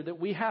culture that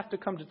we have to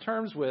come to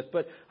terms with.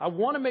 But I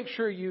want to make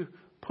sure you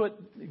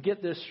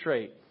get this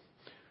straight.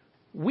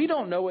 We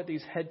don't know what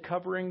these head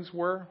coverings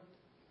were.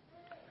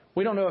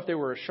 We don't know if they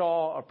were a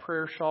shawl, a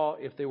prayer shawl,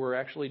 if they were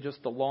actually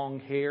just the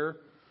long hair.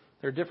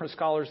 There are different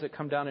scholars that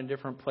come down in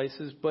different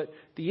places. But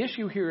the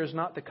issue here is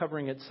not the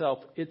covering itself.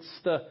 It's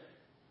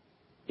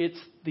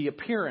the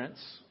appearance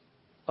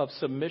of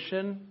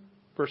submission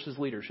versus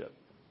leadership.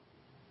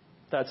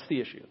 That's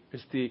the issue.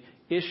 It's the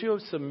issue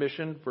of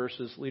submission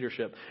versus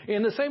leadership.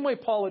 In the same way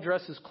Paul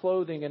addresses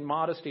clothing and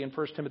modesty in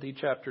 1 Timothy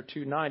chapter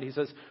 2:9, he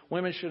says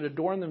women should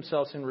adorn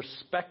themselves in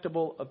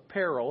respectable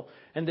apparel.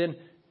 And then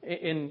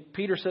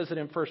Peter says it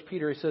in 1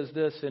 Peter. He says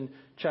this in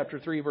chapter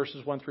 3,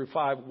 verses 1 through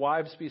 5.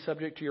 Wives, be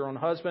subject to your own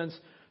husbands,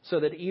 so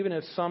that even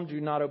if some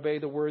do not obey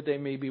the word, they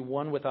may be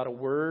won without a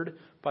word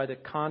by the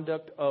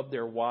conduct of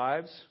their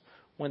wives.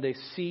 When they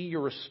see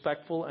your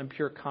respectful and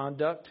pure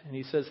conduct, and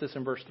he says this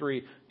in verse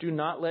 3, do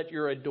not let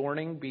your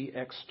adorning be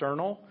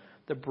external,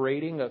 the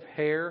braiding of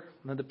hair,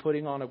 and the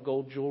putting on of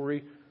gold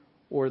jewelry,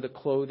 or the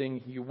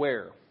clothing you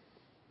wear.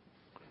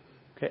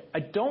 Okay,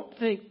 I don't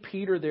think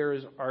Peter there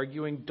is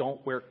arguing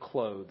don't wear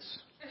clothes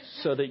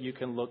so that you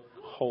can look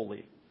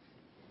holy.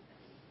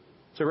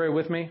 Is everybody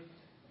with me?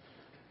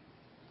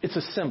 It's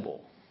a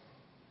symbol.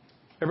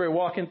 Everybody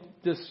walking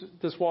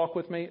this walk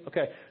with me?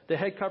 Okay. The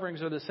head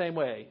coverings are the same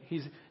way.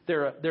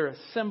 They're a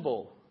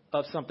symbol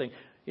of something.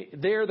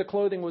 There, the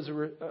clothing was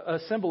a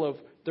symbol of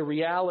the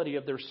reality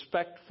of the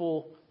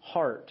respectful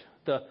heart,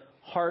 the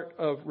heart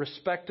of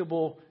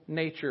respectable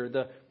nature,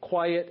 the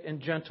quiet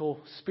and gentle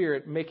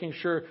spirit, making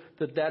sure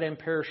that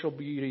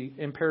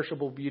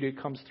imperishable beauty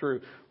comes through.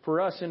 For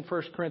us in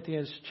 1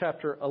 Corinthians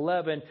chapter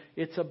 11,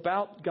 it's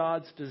about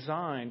God's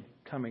design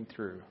coming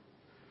through.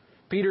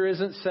 Peter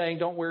isn't saying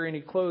don't wear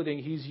any clothing.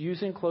 He's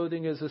using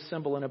clothing as a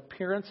symbol, an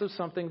appearance of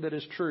something that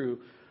is true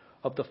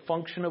of the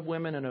function of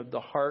women and of the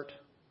heart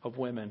of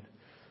women.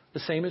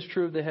 The same is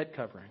true of the head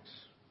coverings.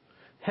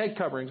 Head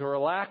coverings, or a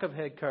lack of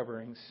head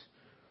coverings,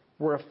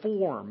 were a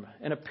form,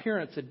 an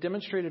appearance that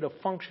demonstrated a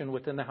function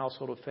within the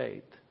household of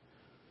faith.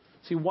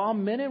 See, while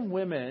men and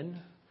women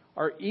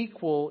are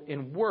equal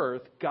in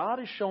worth, God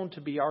is shown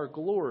to be our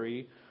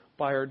glory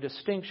by our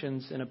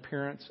distinctions in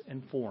appearance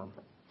and form,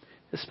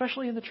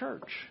 especially in the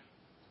church.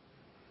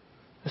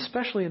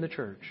 Especially in the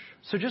church.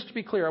 So just to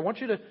be clear, I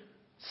want you to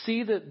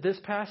see that this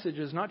passage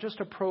is not just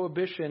a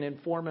prohibition in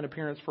form and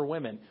appearance for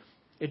women.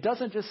 It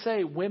doesn't just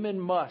say women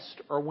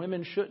must or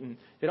women shouldn't.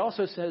 It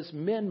also says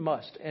men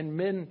must and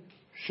men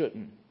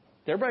shouldn't.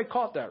 Everybody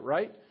caught that,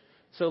 right?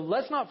 So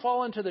let's not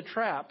fall into the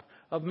trap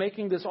of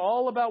making this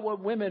all about what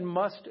women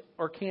must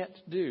or can't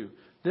do.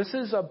 This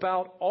is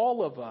about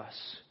all of us.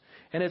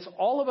 And it's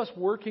all of us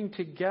working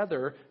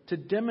together to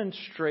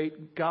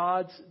demonstrate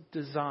God's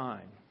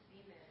design.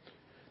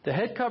 The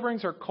head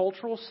coverings are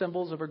cultural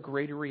symbols of a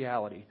greater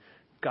reality,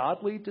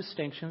 godly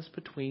distinctions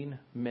between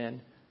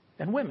men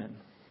and women.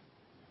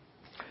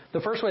 The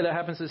first way that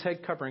happens is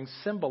head coverings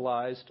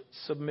symbolized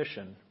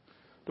submission.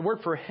 The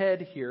word for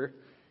head here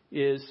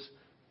is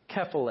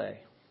kephale,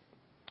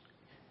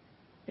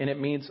 and it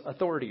means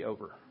authority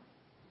over.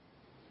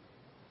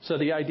 So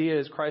the idea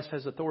is Christ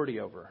has authority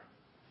over.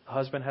 The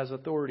husband has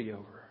authority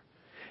over.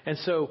 And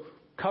so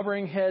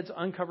covering heads,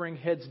 uncovering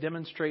heads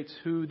demonstrates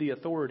who the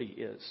authority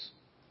is.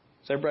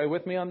 Is everybody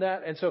with me on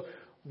that? And so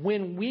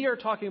when we are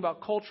talking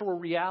about cultural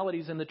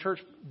realities in the church,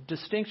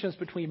 distinctions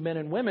between men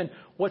and women,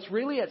 what's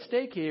really at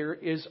stake here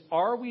is,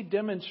 are we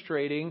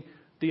demonstrating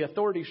the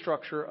authority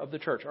structure of the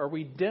church? Are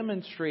we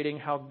demonstrating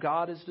how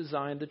God has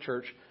designed the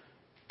church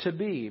to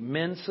be?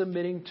 Men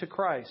submitting to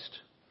Christ.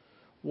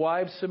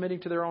 Wives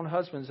submitting to their own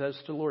husbands as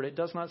to the Lord. It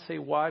does not say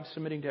wives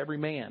submitting to every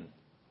man.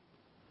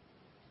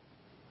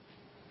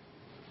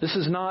 This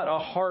is not a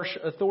harsh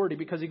authority,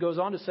 because he goes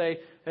on to say,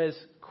 as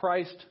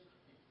Christ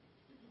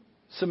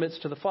submits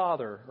to the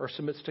Father or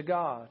submits to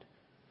God.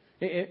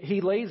 He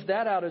lays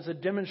that out as a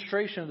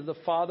demonstration of the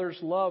Father's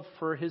love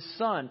for His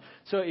Son.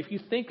 So if you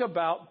think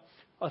about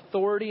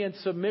authority and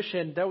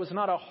submission, that was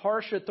not a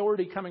harsh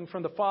authority coming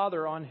from the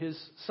Father on His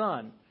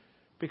Son,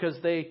 because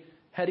they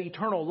had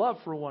eternal love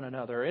for one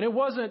another. And it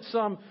wasn't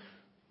some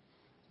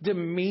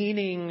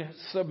demeaning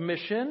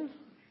submission.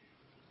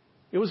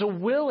 It was a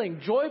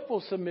willing,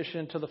 joyful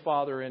submission to the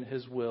Father and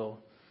His will.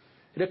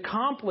 It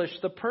accomplished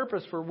the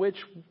purpose for which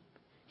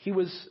He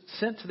was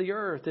sent to the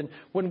earth. And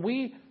when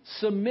we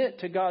submit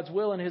to God's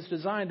will and His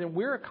design, then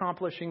we're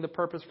accomplishing the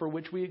purpose for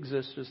which we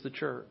exist as the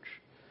church.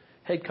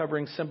 Head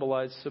coverings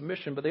symbolized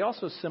submission, but they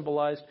also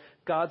symbolized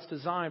God's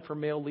design for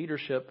male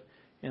leadership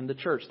in the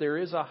church. There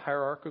is a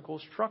hierarchical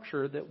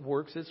structure that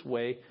works its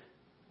way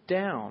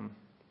down.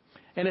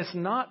 And it's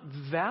not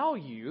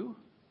value,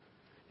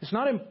 it's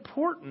not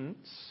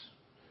importance,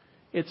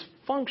 it's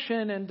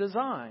function and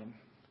design.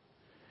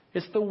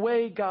 It's the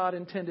way God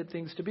intended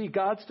things to be.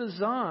 God's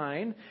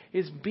design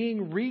is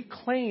being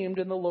reclaimed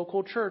in the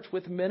local church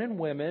with men and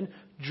women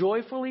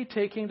joyfully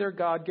taking their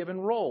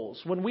God-given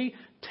roles. When we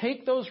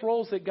take those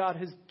roles that God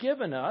has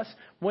given us,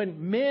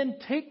 when men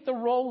take the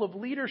role of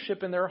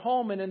leadership in their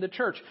home and in the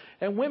church,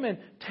 and women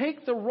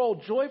take the role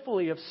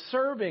joyfully of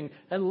serving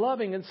and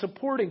loving and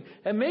supporting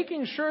and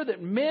making sure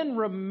that men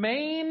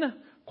remain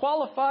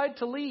qualified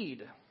to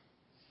lead.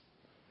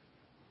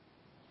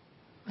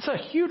 It's a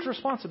huge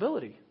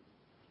responsibility.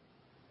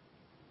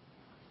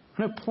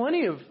 I know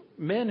plenty of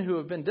men who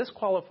have been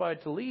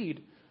disqualified to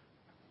lead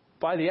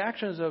by the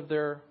actions of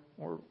their,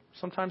 or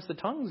sometimes the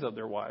tongues of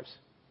their wives.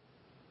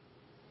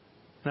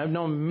 And I've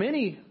known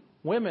many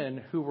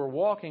women who were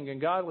walking in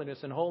godliness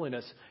and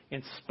holiness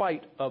in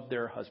spite of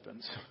their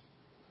husbands.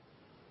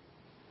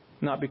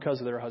 Not because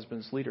of their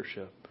husband's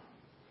leadership.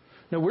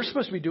 No, we're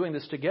supposed to be doing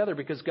this together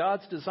because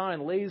God's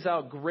design lays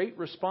out great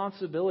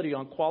responsibility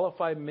on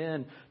qualified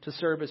men to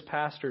serve as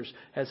pastors,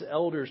 as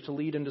elders to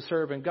lead and to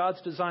serve. And God's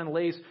design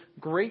lays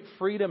great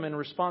freedom and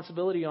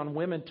responsibility on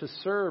women to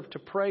serve, to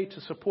pray,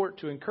 to support,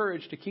 to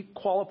encourage, to keep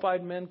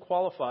qualified men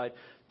qualified,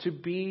 to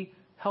be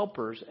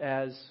helpers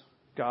as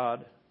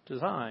God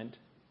designed.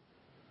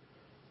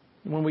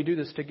 When we do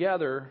this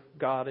together,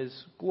 God is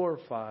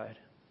glorified.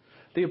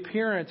 The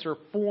appearance or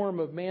form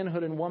of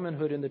manhood and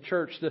womanhood in the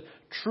church, the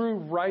true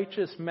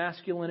righteous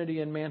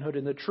masculinity and manhood,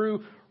 and the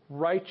true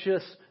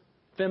righteous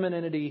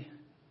femininity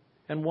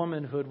and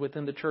womanhood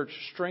within the church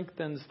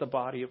strengthens the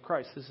body of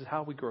Christ. This is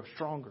how we grow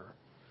stronger.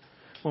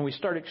 When we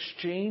start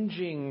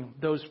exchanging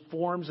those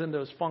forms and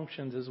those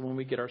functions is when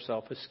we get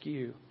ourselves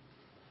askew.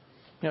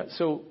 Now,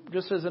 so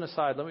just as an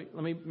aside,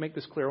 let me make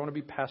this clear. I want to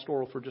be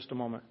pastoral for just a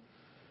moment.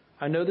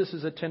 I know this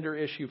is a tender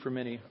issue for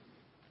many.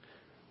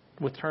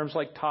 With terms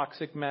like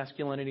toxic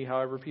masculinity,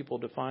 however people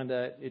define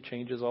that, it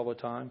changes all the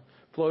time.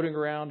 Floating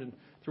around. And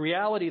the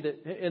reality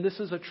that, and this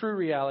is a true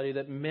reality,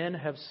 that men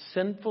have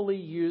sinfully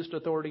used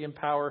authority and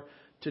power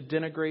to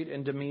denigrate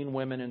and demean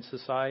women in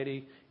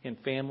society, in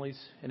families,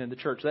 and in the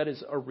church. That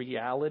is a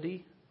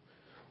reality.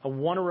 I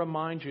want to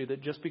remind you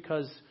that just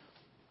because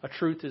a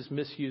truth is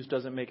misused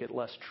doesn't make it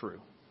less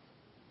true.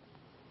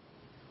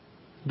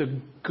 The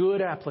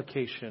good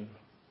application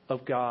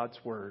of God's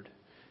Word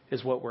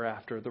is what we're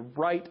after. The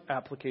right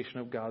application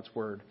of God's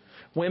Word.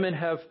 Women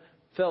have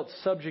felt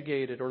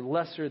subjugated or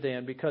lesser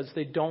than because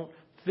they don't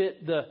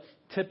fit the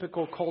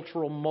typical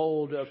cultural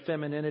mold of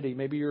femininity.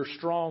 Maybe you're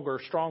strong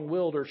or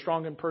strong-willed or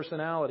strong in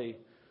personality.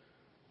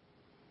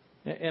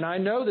 And I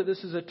know that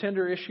this is a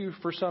tender issue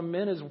for some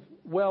men as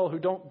well who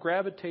don't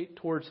gravitate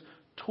towards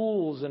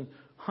tools and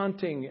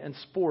hunting and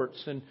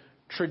sports and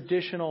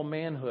traditional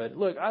manhood.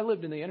 Look, I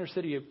lived in the inner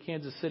city of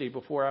Kansas City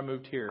before I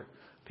moved here.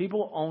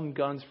 People own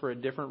guns for a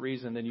different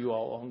reason than you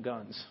all own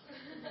guns.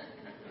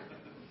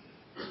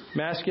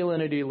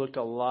 Masculinity looked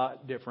a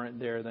lot different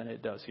there than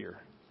it does here.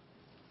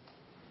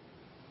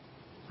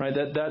 Right?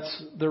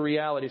 That's the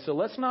reality. So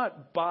let's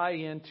not buy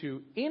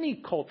into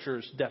any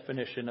culture's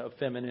definition of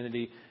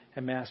femininity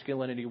and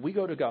masculinity. We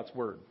go to God's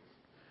Word.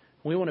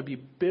 We want to be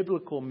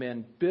biblical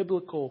men,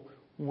 biblical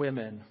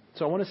women.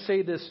 So I want to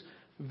say this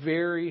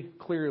very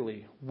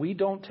clearly. We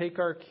don't take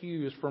our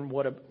cues from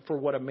what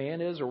a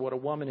man is or what a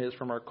woman is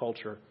from our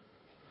culture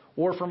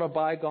or from a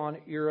bygone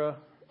era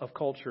of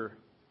culture.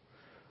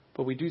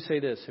 But we do say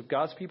this: if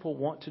God's people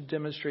want to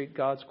demonstrate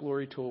God's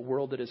glory to a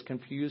world that is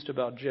confused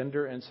about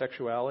gender and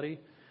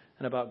sexuality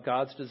and about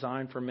God's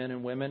design for men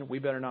and women, we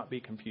better not be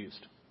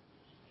confused.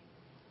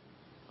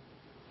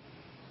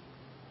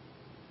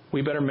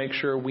 We better make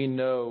sure we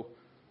know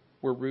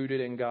we're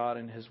rooted in God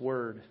and His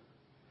Word.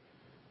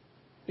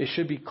 It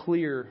should be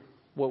clear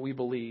what we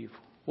believe,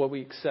 what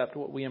we accept,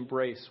 what we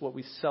embrace, what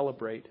we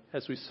celebrate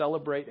as we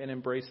celebrate and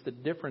embrace the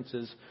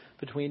differences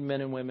between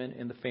men and women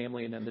in the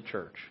family and in the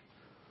church.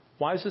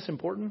 Why is this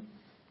important?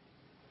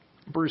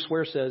 Bruce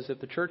Ware says if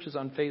the church is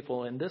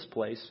unfaithful in this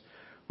place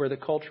where the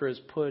culture is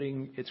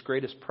putting its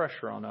greatest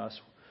pressure on us,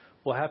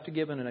 we'll have to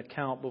give an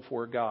account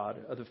before God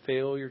of the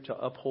failure to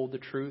uphold the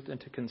truth and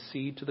to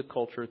concede to the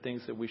culture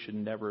things that we should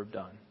never have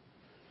done.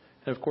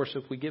 And of course,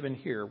 if we give in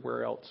here,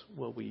 where else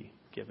will we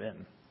give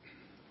in?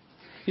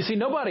 You see,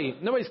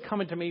 nobody's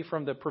coming to me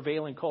from the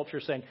prevailing culture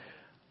saying,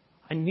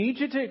 I need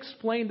you to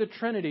explain the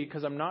Trinity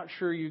because I'm not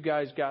sure you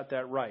guys got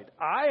that right.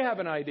 I have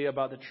an idea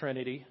about the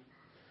Trinity.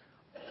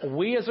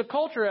 We as a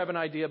culture have an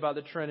idea about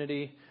the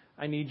Trinity.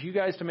 I need you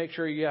guys to make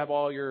sure you have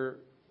all your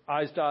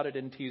I's dotted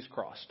and T's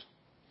crossed.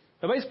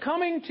 Nobody's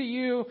coming to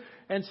you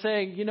and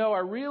saying, I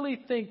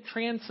really think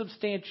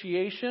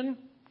transubstantiation,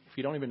 if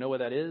you don't even know what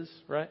that is,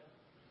 right?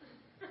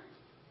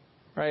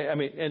 Right? I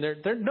mean, and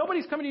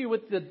nobody's coming to you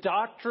with the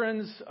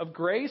doctrines of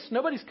grace.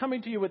 Nobody's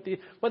coming to you with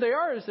what they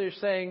are is they're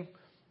saying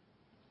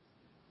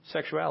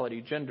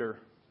sexuality, gender.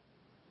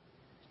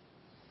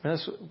 And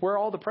that's where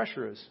all the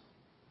pressure is.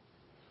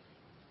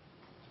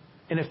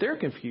 And if they're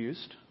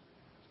confused,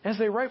 as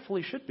they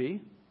rightfully should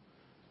be,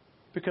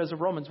 because of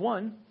Romans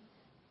 1,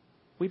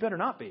 we better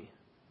not be.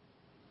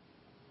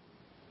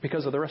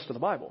 Because of the rest of the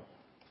Bible.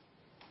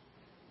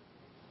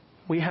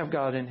 We have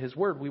God in His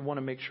Word. We want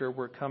to make sure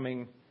we're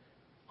coming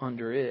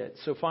under it.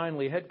 So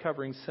finally, head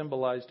covering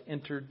symbolized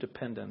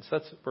interdependence.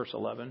 That's verse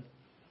 11.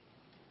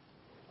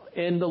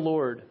 In the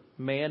Lord,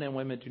 man and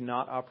women do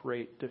not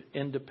operate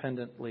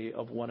independently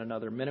of one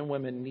another. Men and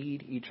women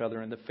need each other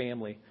in the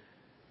family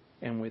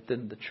and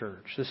within the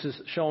church. This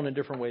is shown in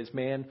different ways.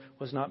 Man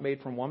was not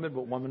made from woman,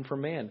 but woman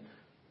from man.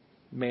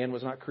 Man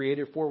was not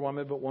created for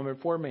woman, but woman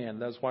for man.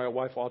 That's why a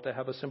wife ought to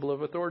have a symbol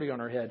of authority on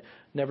her head.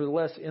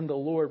 Nevertheless, in the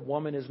Lord,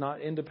 woman is not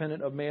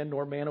independent of man,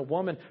 nor man of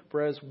woman.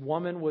 For as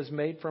woman was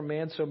made from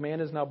man, so man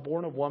is now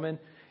born of woman.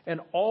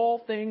 And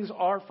all things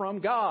are from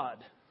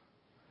God.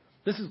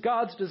 This is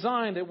God's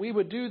design that we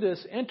would do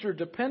this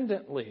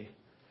interdependently.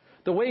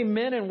 The way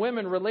men and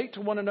women relate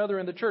to one another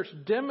in the church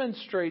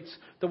demonstrates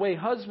the way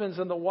husbands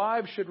and the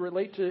wives should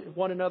relate to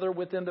one another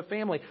within the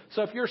family.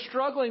 So if you're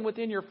struggling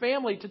within your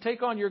family to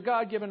take on your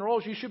God-given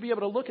roles, you should be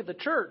able to look at the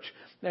church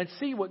and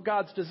see what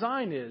God's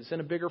design is in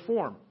a bigger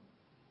form.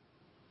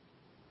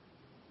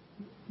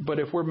 But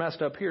if we're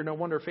messed up here, no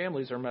wonder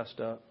families are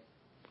messed up.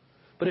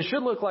 But it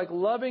should look like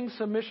loving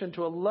submission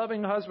to a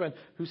loving husband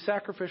who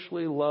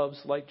sacrificially loves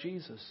like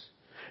Jesus.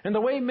 And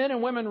the way men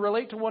and women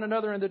relate to one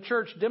another in the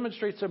church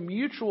demonstrates a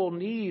mutual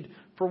need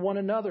for one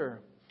another.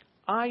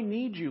 I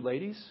need you,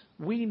 ladies.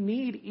 We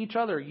need each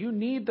other. You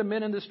need the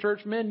men in this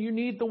church. Men, you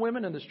need the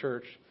women in this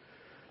church.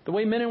 The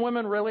way men and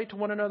women relate to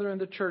one another in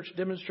the church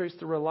demonstrates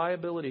the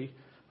reliability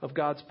of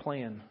God's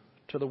plan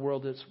to the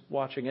world that's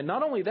watching. And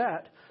not only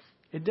that,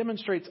 it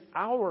demonstrates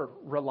our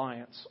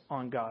reliance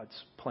on God's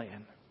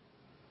plan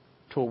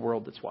to a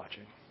world that's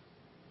watching.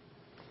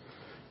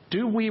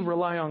 Do we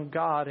rely on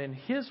God and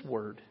His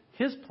Word,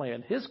 His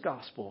plan, His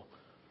gospel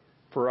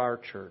for our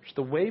church?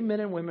 The way men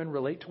and women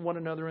relate to one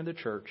another in the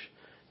church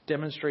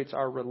demonstrates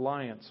our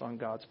reliance on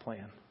God's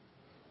plan,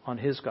 on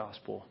His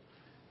gospel,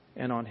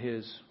 and on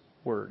His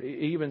Word.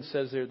 It even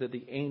says there that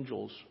the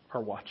angels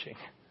are watching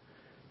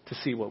to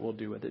see what we'll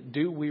do with it.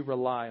 Do we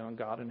rely on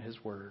God and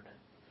His Word?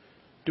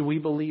 Do we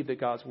believe that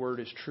God's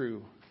Word is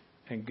true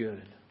and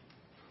good?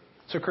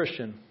 So,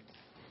 Christian,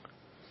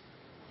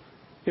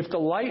 if the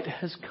light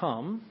has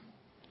come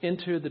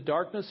into the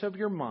darkness of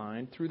your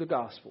mind through the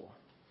gospel,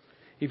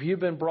 if you've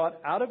been brought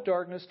out of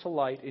darkness to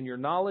light in your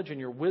knowledge and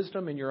your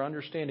wisdom and your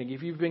understanding,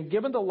 if you've been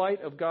given the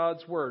light of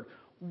God's Word,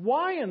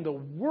 why in the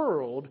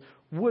world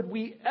would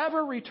we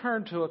ever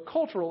return to a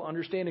cultural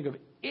understanding of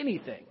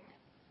anything?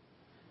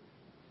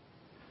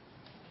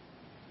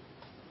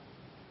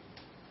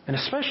 And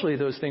especially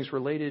those things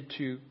related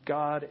to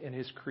God and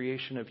His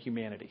creation of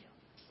humanity.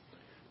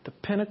 The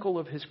pinnacle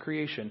of His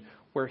creation,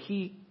 where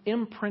He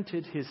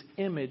imprinted His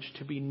image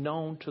to be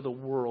known to the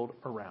world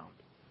around.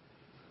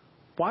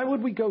 Why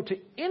would we go to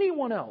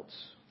anyone else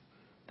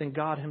than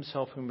God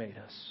Himself who made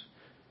us?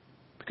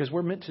 Because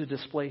we're meant to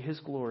display His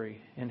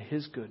glory and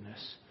His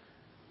goodness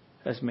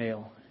as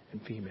male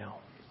and female.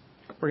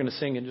 We're going to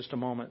sing in just a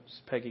moment as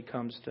Peggy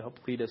comes to help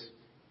lead us.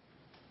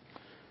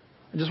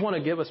 I just want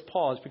to give us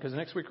pause because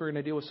next week we're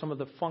going to deal with some of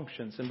the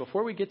functions. And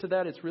before we get to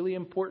that, it's really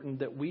important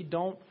that we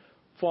don't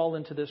fall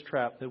into this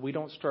trap, that we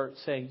don't start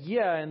saying,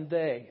 yeah, and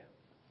they.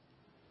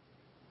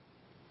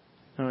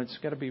 No, it's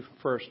got to be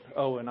first,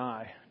 oh, and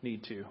I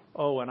need to.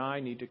 Oh, and I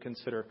need to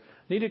consider.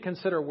 Need to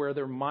consider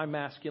whether my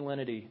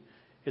masculinity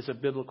is a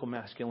biblical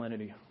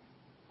masculinity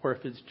or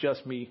if it's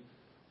just me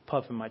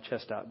puffing my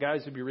chest out.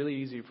 Guys, it'd be really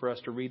easy for us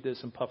to read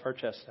this and puff our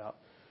chest out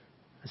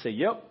and say,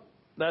 yep,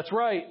 that's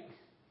right.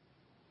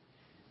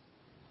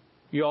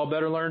 You all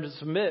better learn to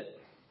submit,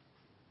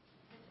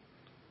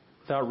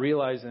 without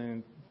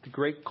realizing the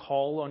great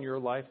call on your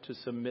life to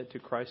submit to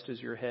Christ as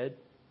your head.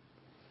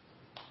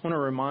 I want to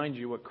remind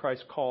you what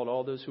Christ called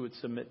all those who would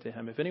submit to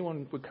Him. If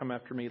anyone would come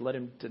after me, let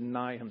him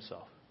deny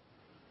himself,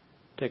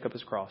 take up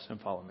his cross,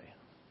 and follow me.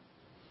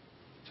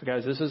 So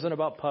guys, this isn't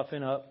about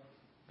puffing up.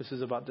 This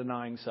is about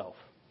denying self.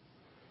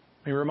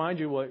 Let me remind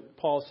you what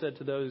Paul said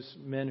to those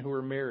men who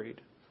were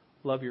married.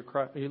 Love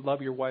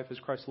your wife as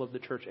Christ loved the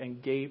church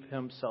and gave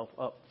Himself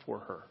up for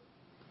her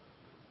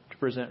to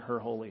present her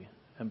holy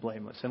and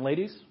blameless. And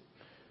ladies,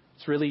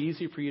 it's really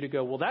easy for you to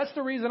go, well, that's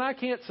the reason I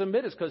can't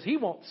submit is because he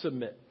won't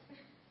submit.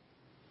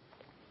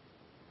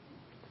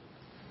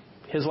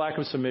 His lack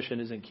of submission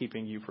isn't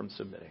keeping you from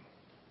submitting.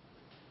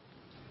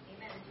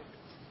 Amen.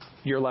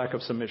 Your lack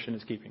of submission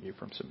is keeping you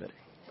from submitting.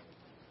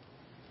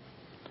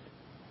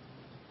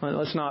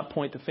 Let's not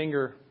point the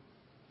finger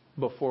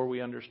before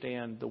we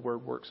understand the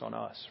Word works on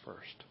us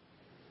first.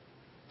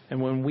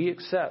 And when we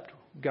accept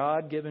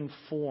God-given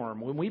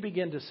form, when we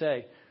begin to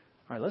say,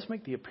 all right, let's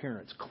make the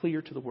appearance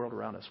clear to the world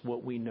around us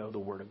what we know the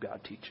Word of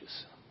God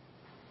teaches.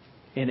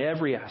 in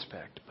every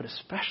aspect, but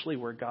especially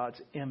where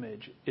God's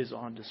image is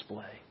on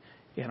display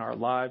in our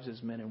lives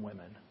as men and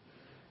women,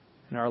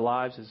 in our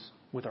lives as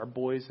with our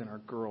boys and our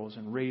girls,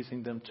 and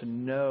raising them to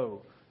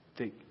know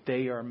that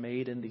they are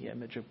made in the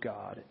image of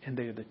God, and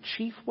they are the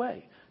chief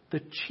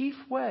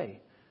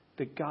way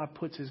that God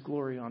puts His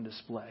glory on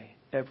display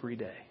every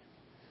day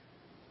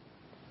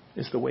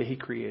is the way He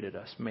created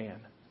us, man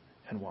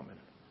and woman.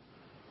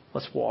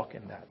 Let's walk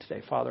in that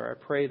today. Father, I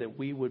pray that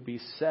we would be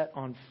set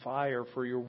on fire for your